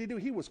desert, what did he do?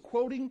 He was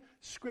quoting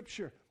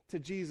Scripture to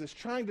Jesus,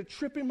 trying to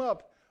trip him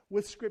up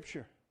with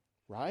Scripture.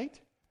 Right?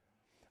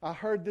 I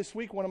heard this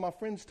week, one of my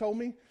friends told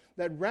me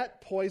that rat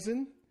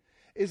poison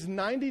is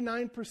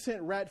 99%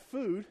 rat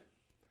food,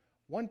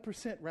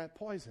 1% rat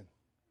poison.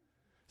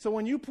 So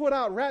when you put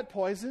out rat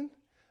poison,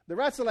 the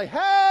rats are like,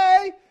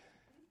 hey,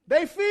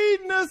 they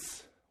feeding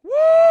us.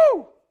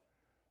 Woo!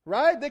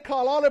 Right? They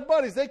call all their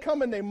buddies. They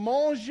come and they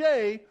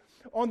manger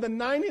on the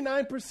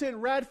 99%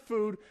 rat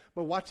food,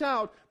 but watch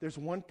out, there's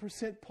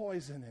 1%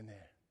 poison in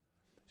there.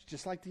 It's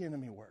just like the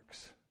enemy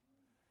works.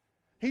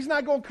 He's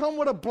not going to come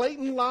with a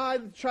blatant lie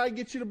to try to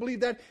get you to believe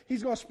that.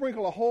 He's going to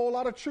sprinkle a whole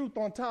lot of truth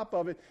on top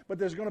of it, but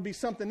there's going to be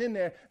something in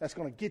there that's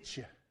going to get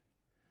you.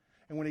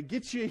 And when it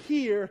gets you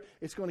here,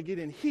 it's going to get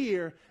in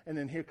here, and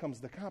then here comes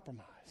the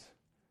compromise.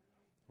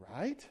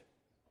 Right?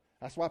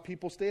 That's why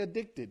people stay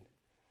addicted.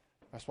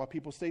 That's why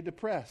people stay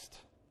depressed.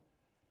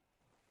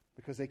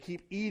 Because they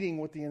keep eating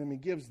what the enemy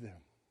gives them.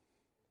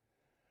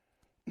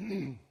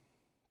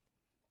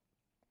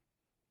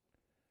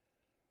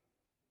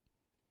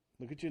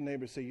 Look at your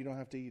neighbor and say, you don't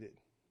have to eat it.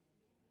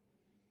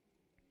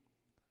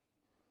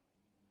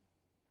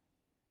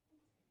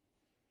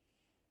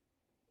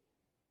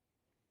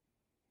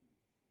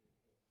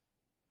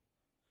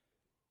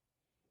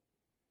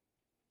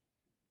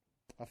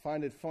 I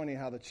find it funny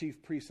how the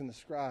chief priests and the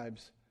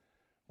scribes,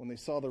 when they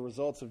saw the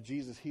results of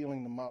Jesus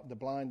healing the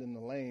blind and the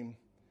lame,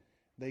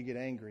 they get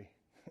angry.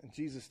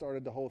 Jesus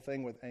started the whole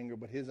thing with anger,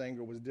 but his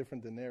anger was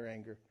different than their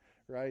anger,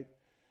 right?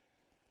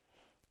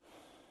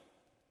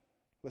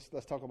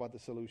 Let's talk about the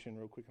solution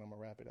real quick, and I'm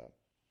going to wrap it up.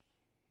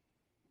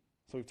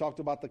 So we've talked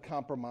about the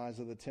compromise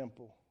of the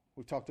temple.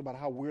 We've talked about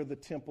how we're the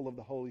temple of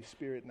the Holy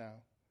Spirit now,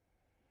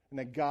 and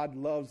that God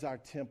loves our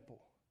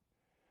temple.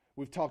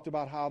 We've talked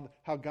about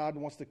how God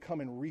wants to come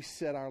and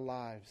reset our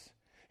lives.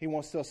 He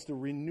wants us to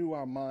renew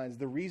our minds.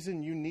 The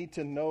reason you need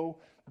to know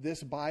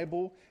this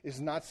Bible is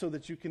not so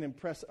that you can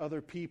impress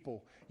other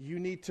people. You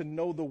need to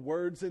know the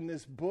words in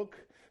this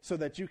book so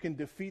that you can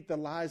defeat the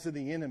lies of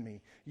the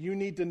enemy. You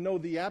need to know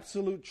the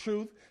absolute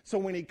truth so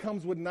when he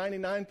comes with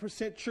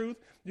 99% truth,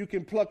 you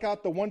can pluck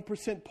out the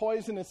 1%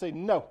 poison and say,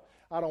 no,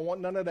 I don't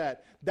want none of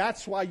that.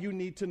 That's why you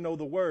need to know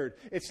the word.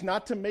 It's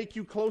not to make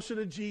you closer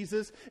to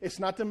Jesus. It's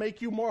not to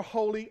make you more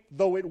holy,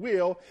 though it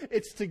will.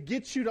 It's to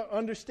get you to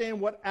understand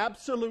what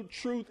absolute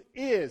truth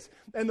is.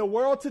 And the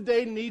world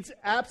today needs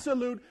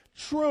absolute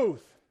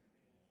truth.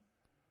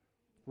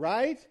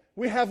 Right?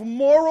 We have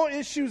moral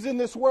issues in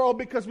this world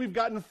because we've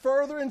gotten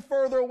further and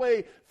further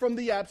away from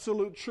the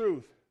absolute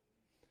truth.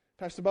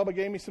 Pastor Bubba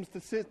gave me some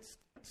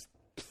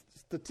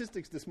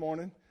statistics this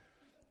morning.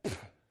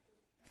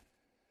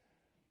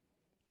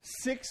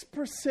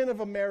 6% of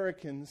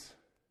Americans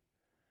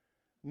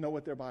know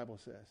what their Bible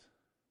says.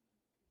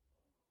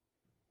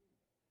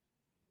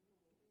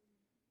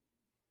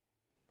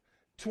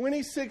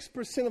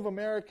 26% of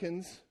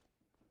Americans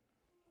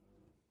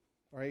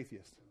are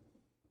atheists.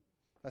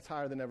 That's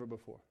higher than ever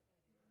before.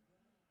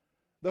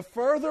 The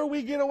further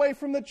we get away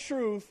from the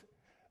truth,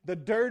 the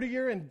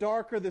dirtier and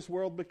darker this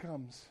world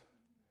becomes.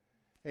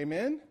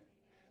 Amen?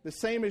 The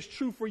same is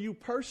true for you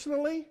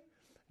personally,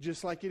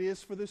 just like it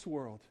is for this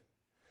world.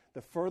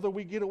 The further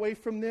we get away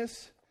from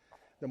this,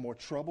 the more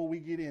trouble we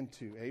get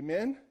into.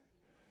 Amen?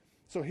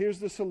 So here's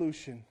the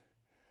solution.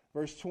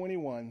 Verse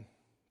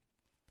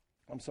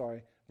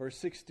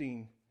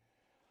 16.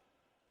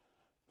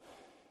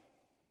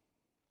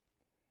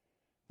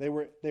 They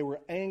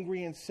were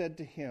angry and said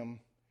to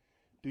him,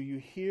 do you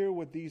hear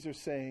what these are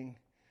saying?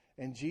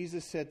 And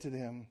Jesus said to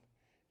them,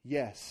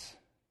 yes.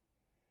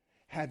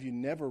 Have you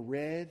never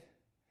read?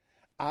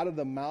 Out of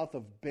the mouth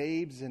of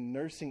babes and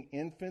nursing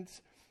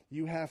infants,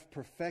 you have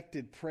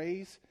perfected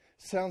praise.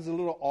 Sounds a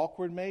little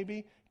awkward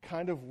maybe,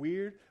 kind of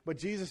weird, but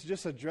Jesus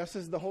just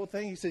addresses the whole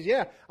thing. He says,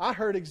 yeah, I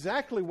heard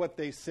exactly what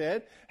they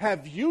said.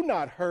 Have you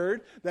not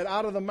heard that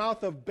out of the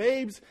mouth of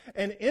babes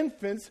and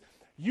infants,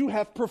 you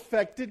have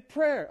perfected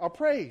prayer or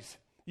praise?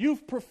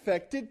 You've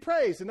perfected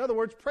praise. In other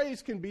words,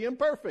 praise can be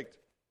imperfect.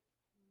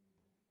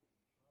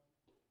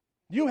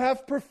 You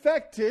have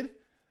perfected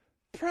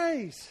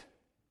praise.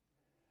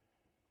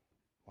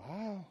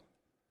 Wow.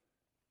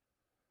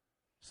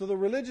 So the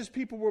religious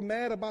people were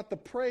mad about the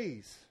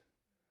praise,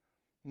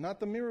 not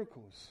the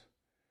miracles.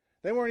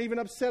 They weren't even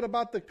upset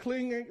about the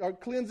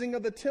cleansing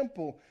of the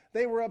temple.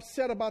 They were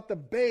upset about the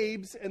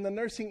babes and the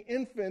nursing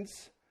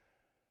infants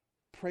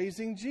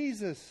praising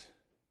Jesus.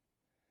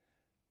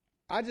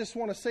 I just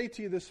want to say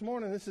to you this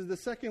morning, this is the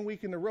second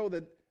week in a row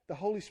that the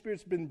Holy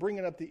Spirit's been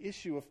bringing up the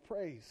issue of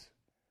praise.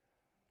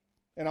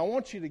 And I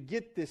want you to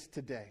get this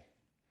today.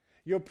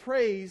 Your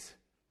praise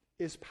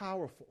is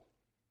powerful.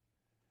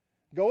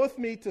 Go with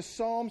me to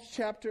Psalms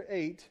chapter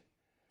 8,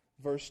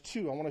 verse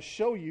 2. I want to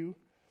show you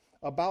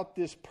about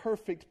this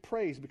perfect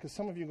praise because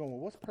some of you are going, well,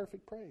 what's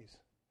perfect praise?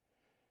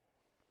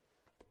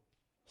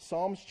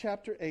 Psalms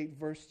chapter 8,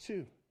 verse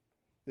 2.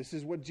 This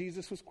is what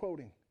Jesus was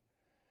quoting.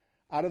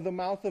 Out of the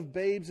mouth of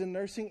babes and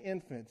nursing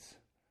infants,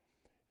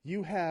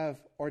 you have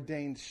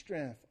ordained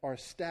strength or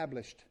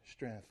established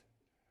strength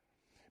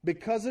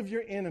because of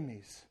your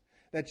enemies,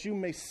 that you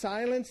may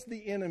silence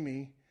the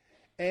enemy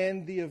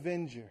and the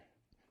avenger.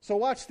 So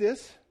watch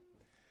this.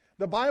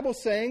 The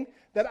Bible's saying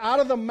that out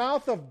of the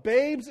mouth of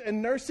babes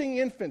and nursing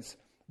infants,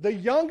 the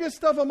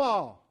youngest of them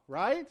all,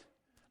 right?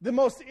 The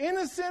most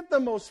innocent, the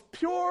most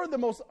pure, the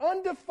most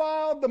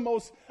undefiled, the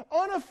most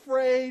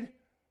unafraid,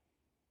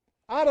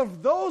 out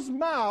of those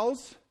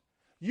mouths,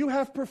 you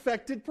have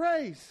perfected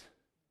praise.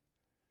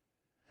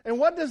 And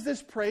what does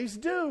this praise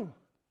do?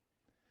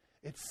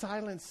 It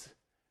silences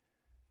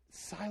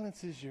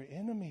your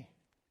enemy.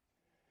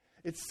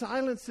 It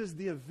silences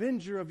the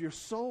avenger of your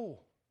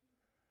soul.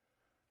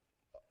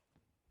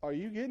 Are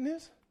you getting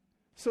this?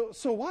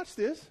 So watch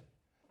this.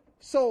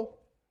 So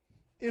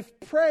if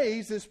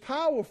praise is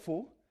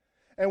powerful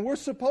and we're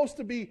supposed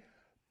to be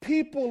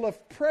people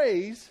of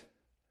praise,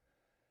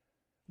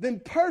 then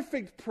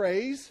perfect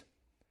praise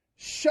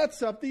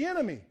shuts up the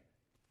enemy,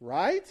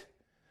 right?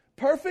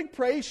 Perfect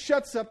praise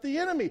shuts up the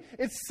enemy.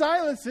 It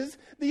silences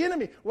the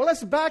enemy. Well,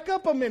 let's back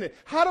up a minute.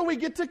 How do we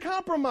get to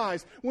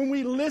compromise? When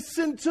we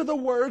listen to the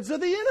words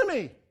of the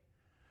enemy,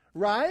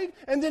 right?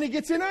 And then it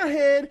gets in our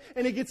head,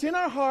 and it gets in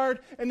our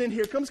heart, and then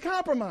here comes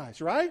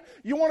compromise, right?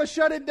 You want to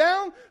shut it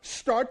down?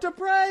 Start to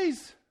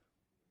praise.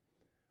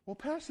 Well,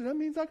 Pastor, that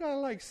means I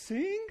got to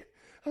sing?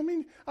 I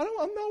mean, I'm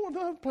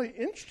not play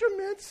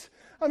instruments.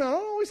 I mean, I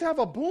don't always have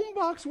a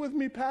boombox with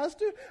me,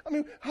 Pastor. I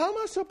mean, how am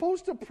I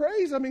supposed to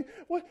praise? I mean,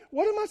 what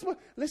am I supposed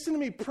to... Listen to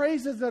me,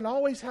 praise doesn't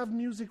always have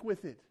music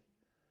with it.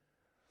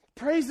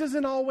 Praise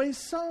isn't always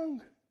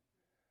sung.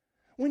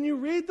 When you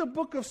read the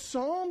book of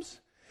Psalms,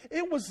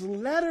 it was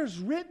letters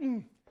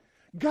written.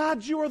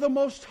 God, you are the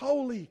most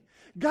holy.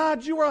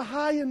 God, you are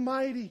high and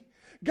mighty.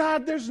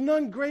 God, there's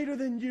none greater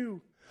than you.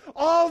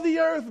 All the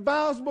earth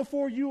bows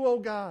before you, O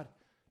God.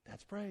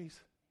 That's praise.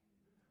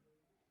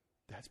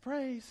 That's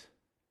praise.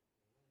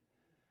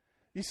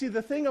 You see,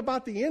 the thing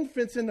about the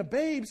infants and the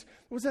babes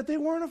was that they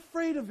weren't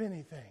afraid of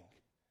anything.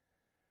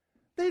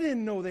 They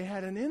didn't know they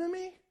had an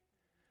enemy.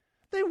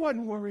 They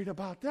wasn't worried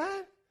about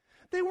that.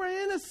 They were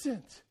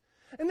innocent.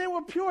 And they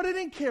were pure. They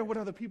didn't care what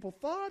other people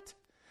thought.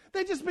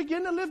 They just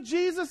began to lift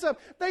Jesus up.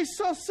 They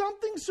saw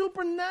something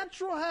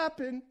supernatural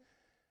happen.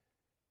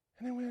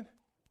 And they went,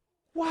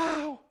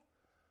 wow,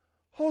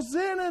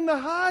 Hosanna in the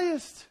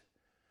highest.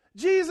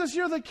 Jesus,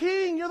 you're the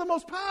King. You're the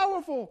most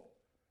powerful.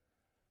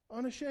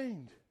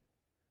 Unashamed.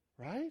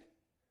 Right?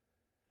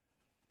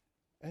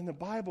 And the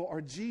Bible,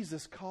 or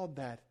Jesus, called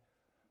that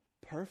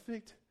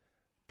perfect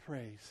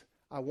praise.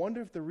 I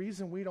wonder if the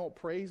reason we don't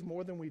praise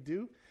more than we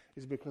do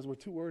is because we're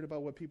too worried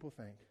about what people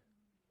think.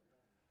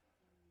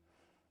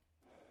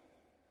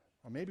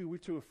 Or maybe we're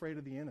too afraid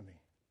of the enemy.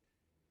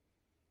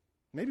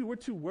 Maybe we're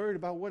too worried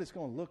about what it's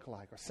going to look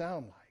like or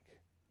sound like.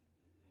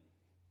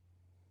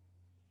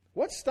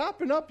 What's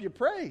stopping up your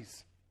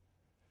praise?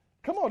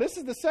 Come on, this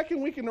is the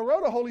second week in a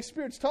row the Holy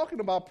Spirit's talking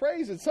about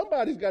praise, and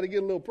somebody's got to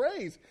get a little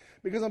praise,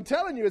 because I'm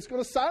telling you, it's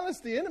going to silence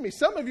the enemy.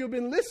 Some of you have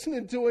been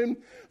listening to him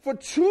for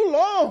too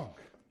long.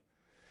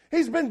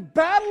 He's been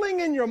battling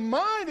in your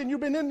mind, and you've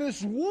been in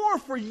this war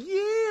for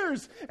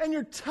years, and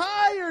you're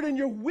tired, and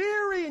you're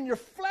weary, and your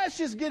flesh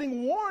is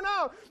getting worn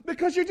out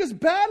because you're just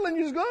battling.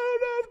 You just go,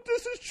 oh, no,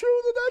 this is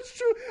true, that's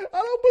true. I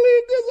don't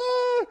believe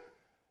this.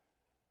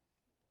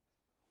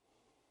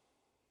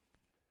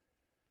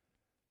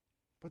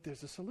 But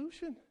there's a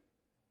solution.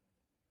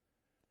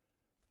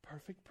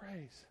 Perfect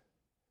praise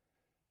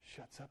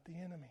shuts up the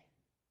enemy.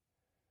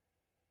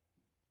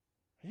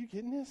 Are you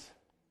getting this?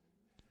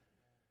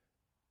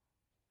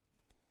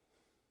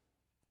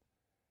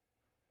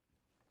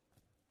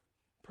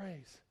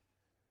 Praise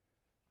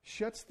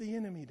shuts the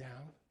enemy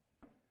down,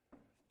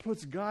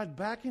 puts God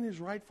back in his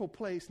rightful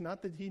place,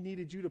 not that he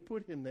needed you to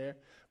put him there,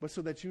 but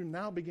so that you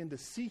now begin to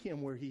see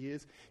him where he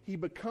is. He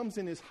becomes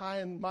in his high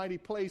and mighty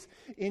place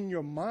in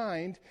your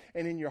mind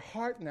and in your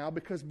heart now,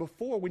 because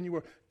before, when you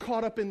were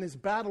caught up in this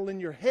battle in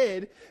your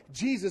head,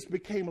 Jesus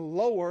became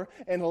lower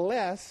and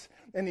less,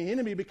 and the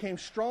enemy became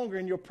stronger,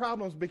 and your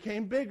problems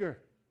became bigger.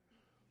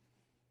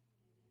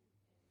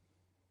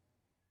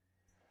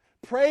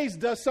 Praise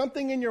does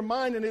something in your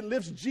mind, and it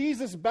lifts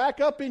Jesus back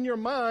up in your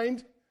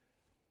mind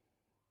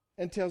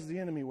and tells the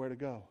enemy where to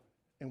go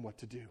and what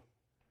to do.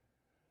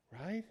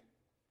 Right?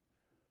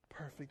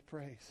 Perfect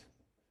praise.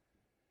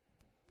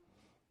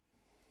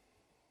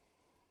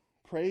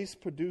 Praise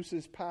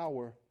produces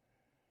power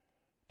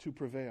to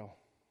prevail.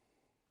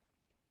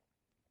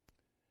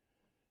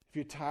 If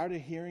you're tired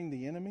of hearing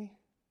the enemy,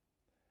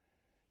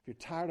 if you're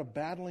tired of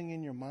battling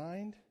in your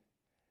mind,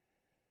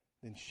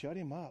 then shut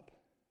him up.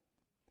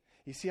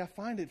 You see, I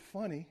find it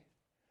funny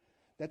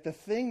that the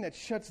thing that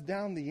shuts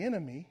down the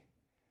enemy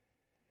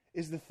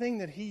is the thing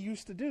that he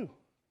used to do.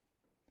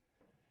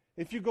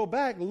 If you go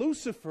back,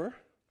 Lucifer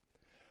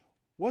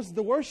was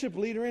the worship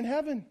leader in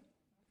heaven.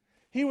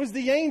 He was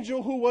the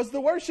angel who was the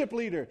worship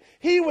leader.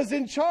 He was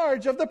in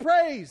charge of the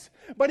praise.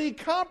 But he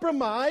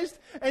compromised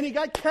and he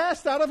got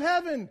cast out of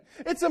heaven.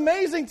 It's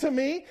amazing to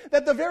me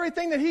that the very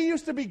thing that he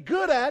used to be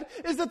good at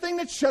is the thing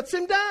that shuts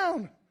him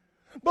down.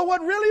 But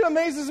what really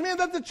amazes me is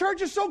that the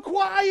church is so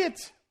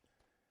quiet.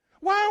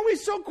 Why are we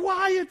so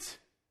quiet?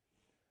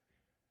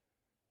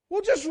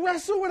 We'll just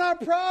wrestle with our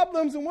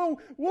problems, and we'll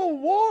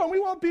war, and we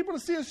want people to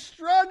see us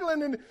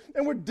struggling,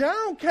 and we're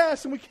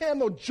downcast, and we can't have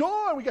no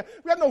joy. We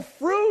got no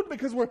fruit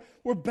because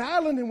we're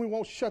battling, and we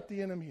won't shut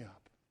the enemy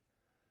up.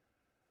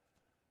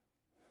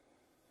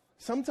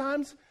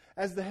 Sometimes,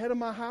 as the head of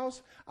my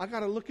house, I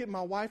got to look at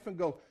my wife and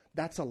go,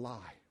 that's a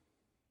lie.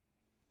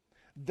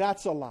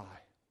 That's a lie.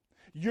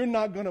 You're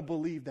not going to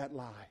believe that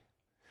lie.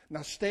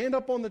 Now stand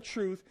up on the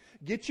truth,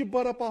 get your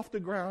butt up off the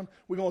ground,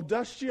 we're going to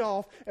dust you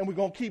off, and we're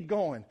going to keep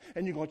going.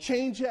 And you're going to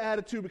change your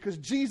attitude because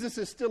Jesus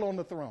is still on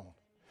the throne.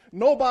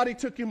 Nobody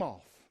took him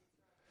off.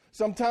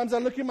 Sometimes I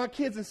look at my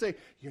kids and say,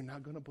 you're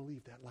not going to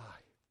believe that lie.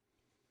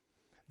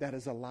 That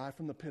is a lie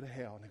from the pit of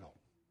hell.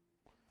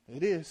 And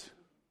It is.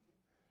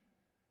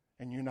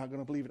 And you're not going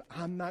to believe it.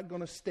 I'm not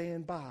going to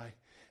stand by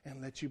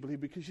and let you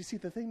believe. Because you see,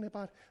 the thing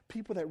about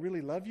people that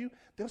really love you,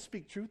 they'll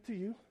speak truth to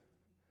you.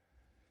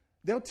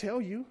 They'll tell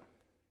you.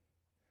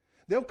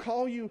 They'll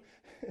call you.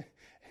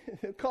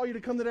 They'll call you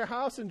to come to their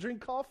house and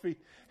drink coffee.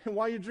 And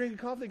while you're drinking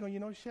coffee, they go, you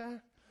know, Shy,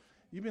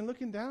 you've been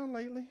looking down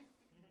lately.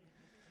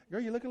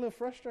 Girl, you look a little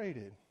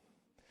frustrated.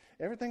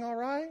 Everything all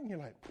right? And you're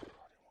like, I didn't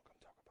want to come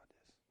talk about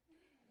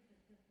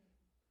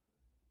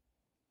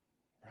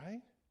this.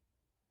 Right?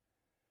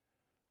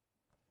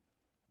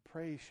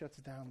 Praise shuts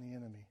down the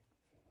enemy.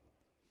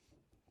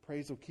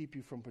 Praise will keep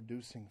you from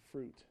producing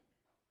fruit.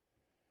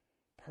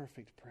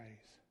 Perfect praise.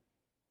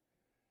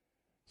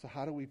 So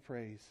how do we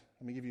praise?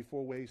 Let me give you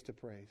 4 ways to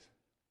praise.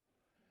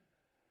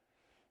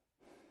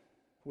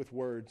 With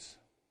words.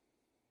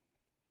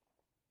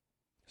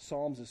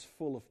 Psalms is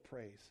full of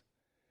praise.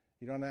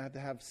 You don't have to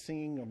have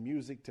singing or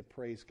music to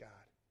praise God.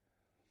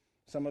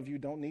 Some of you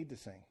don't need to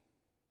sing.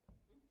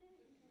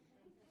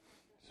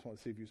 Just want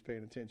to see if you was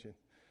paying attention.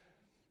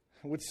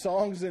 With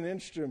songs and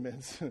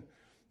instruments.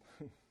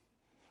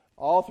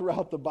 All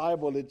throughout the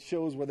Bible, it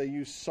shows where they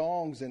use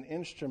songs and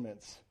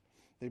instruments.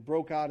 They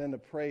broke out into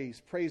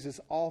praise. Praise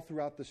is all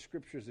throughout the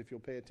scriptures if you'll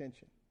pay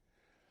attention.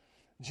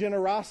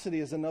 Generosity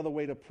is another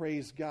way to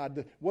praise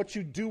God. What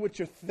you do with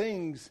your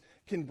things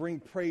can bring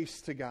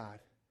praise to God.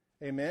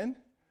 Amen?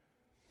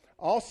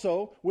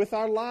 Also, with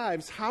our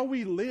lives, how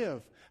we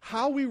live,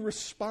 how we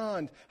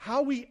respond,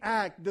 how we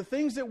act, the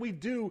things that we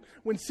do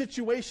when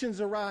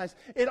situations arise,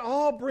 it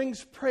all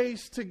brings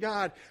praise to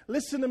God.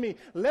 Listen to me.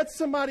 Let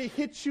somebody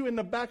hit you in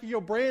the back of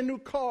your brand new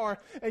car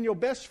and your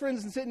best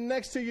friend's sitting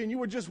next to you and you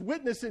were just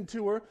witnessing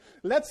to her.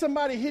 Let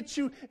somebody hit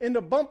you in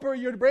the bumper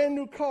of your brand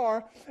new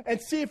car and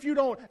see if you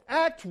don't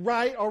act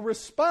right or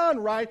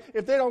respond right,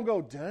 if they don't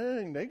go,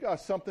 dang, they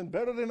got something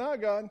better than I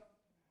got.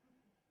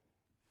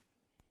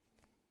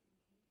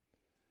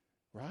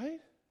 Right?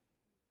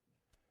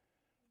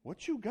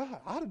 What you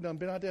got? I'd have done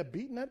been out there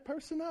beating that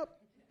person up.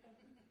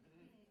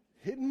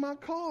 Hitting my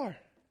car.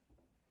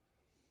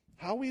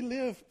 How we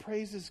live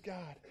praises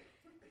God.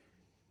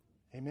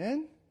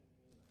 Amen?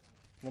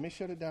 Let me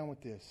shut it down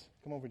with this.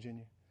 Come on,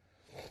 Virginia.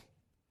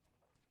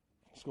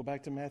 Let's go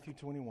back to Matthew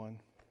 21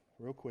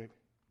 real quick.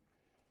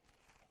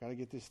 I've got to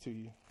get this to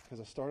you because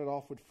I started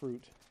off with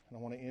fruit and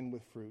I want to end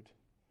with fruit.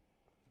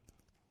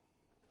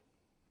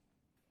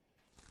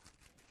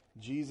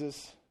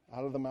 Jesus,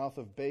 out of the mouth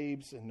of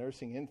babes and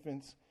nursing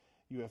infants,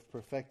 you have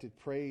perfected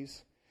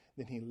praise.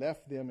 Then he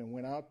left them and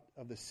went out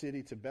of the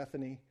city to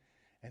Bethany,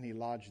 and he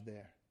lodged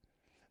there.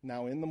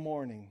 Now in the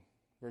morning,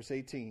 verse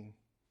 18,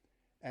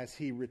 as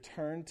he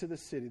returned to the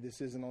city, this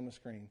isn't on the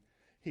screen,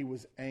 he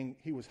was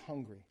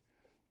hungry.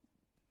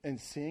 And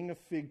seeing a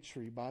fig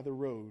tree by the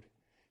road,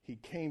 he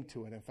came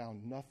to it and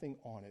found nothing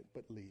on it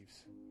but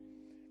leaves.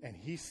 And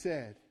he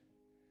said,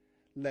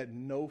 let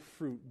no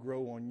fruit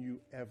grow on you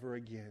ever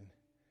again.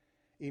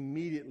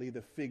 Immediately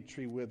the fig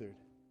tree withered.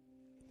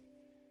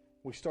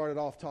 We started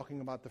off talking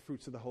about the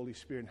fruits of the Holy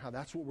Spirit and how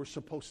that's what we're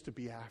supposed to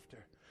be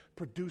after.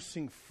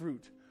 Producing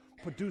fruit.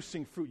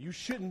 Producing fruit. You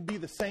shouldn't be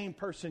the same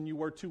person you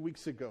were 2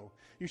 weeks ago.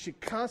 You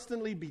should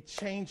constantly be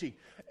changing,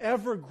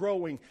 ever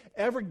growing,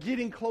 ever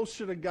getting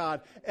closer to God,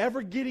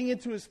 ever getting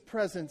into His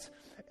presence,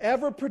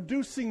 ever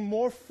producing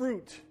more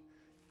fruit.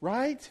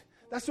 Right?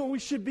 That's what we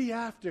should be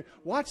after.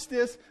 Watch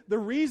this. The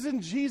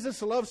reason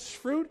Jesus loves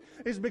fruit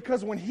is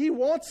because when He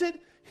wants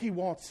it, He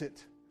wants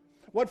it.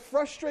 What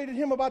frustrated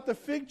Him about the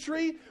fig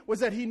tree was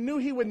that He knew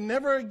He would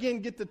never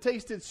again get to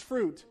taste its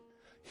fruit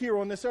here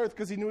on this earth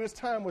because He knew His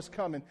time was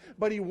coming.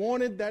 But He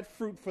wanted that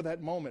fruit for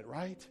that moment,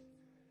 right?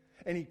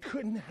 And He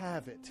couldn't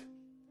have it.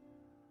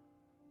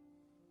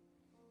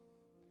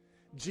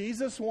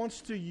 Jesus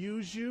wants to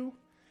use you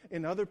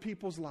in other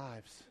people's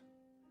lives.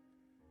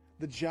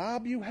 The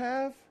job you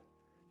have,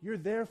 you're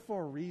there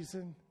for a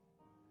reason.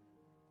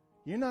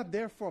 You're not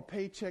there for a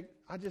paycheck.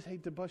 I just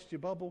hate to bust your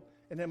bubble.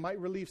 And it might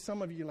relieve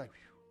some of you like,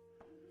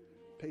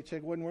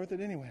 paycheck wasn't worth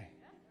it anyway.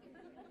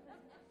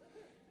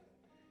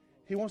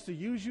 He wants to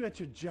use you at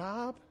your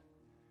job,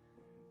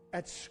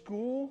 at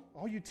school,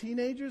 all you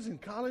teenagers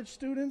and college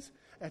students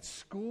at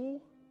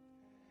school.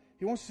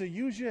 He wants to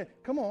use you,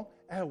 at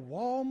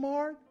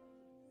Walmart.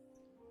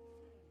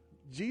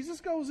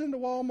 Jesus goes into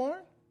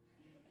Walmart.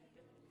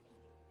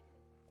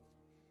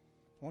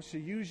 He wants to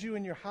use you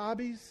in your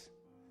hobbies,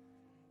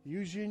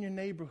 use you in your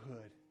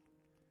neighborhood.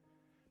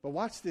 But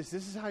watch this.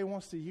 This is how He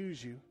wants to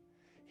use you.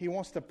 He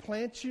wants to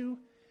plant you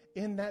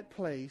in that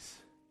place,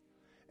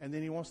 and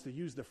then He wants to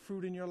use the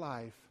fruit in your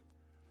life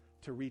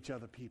to reach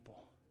other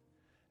people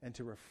and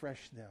to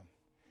refresh them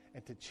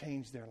and to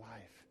change their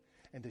life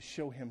and to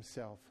show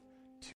Himself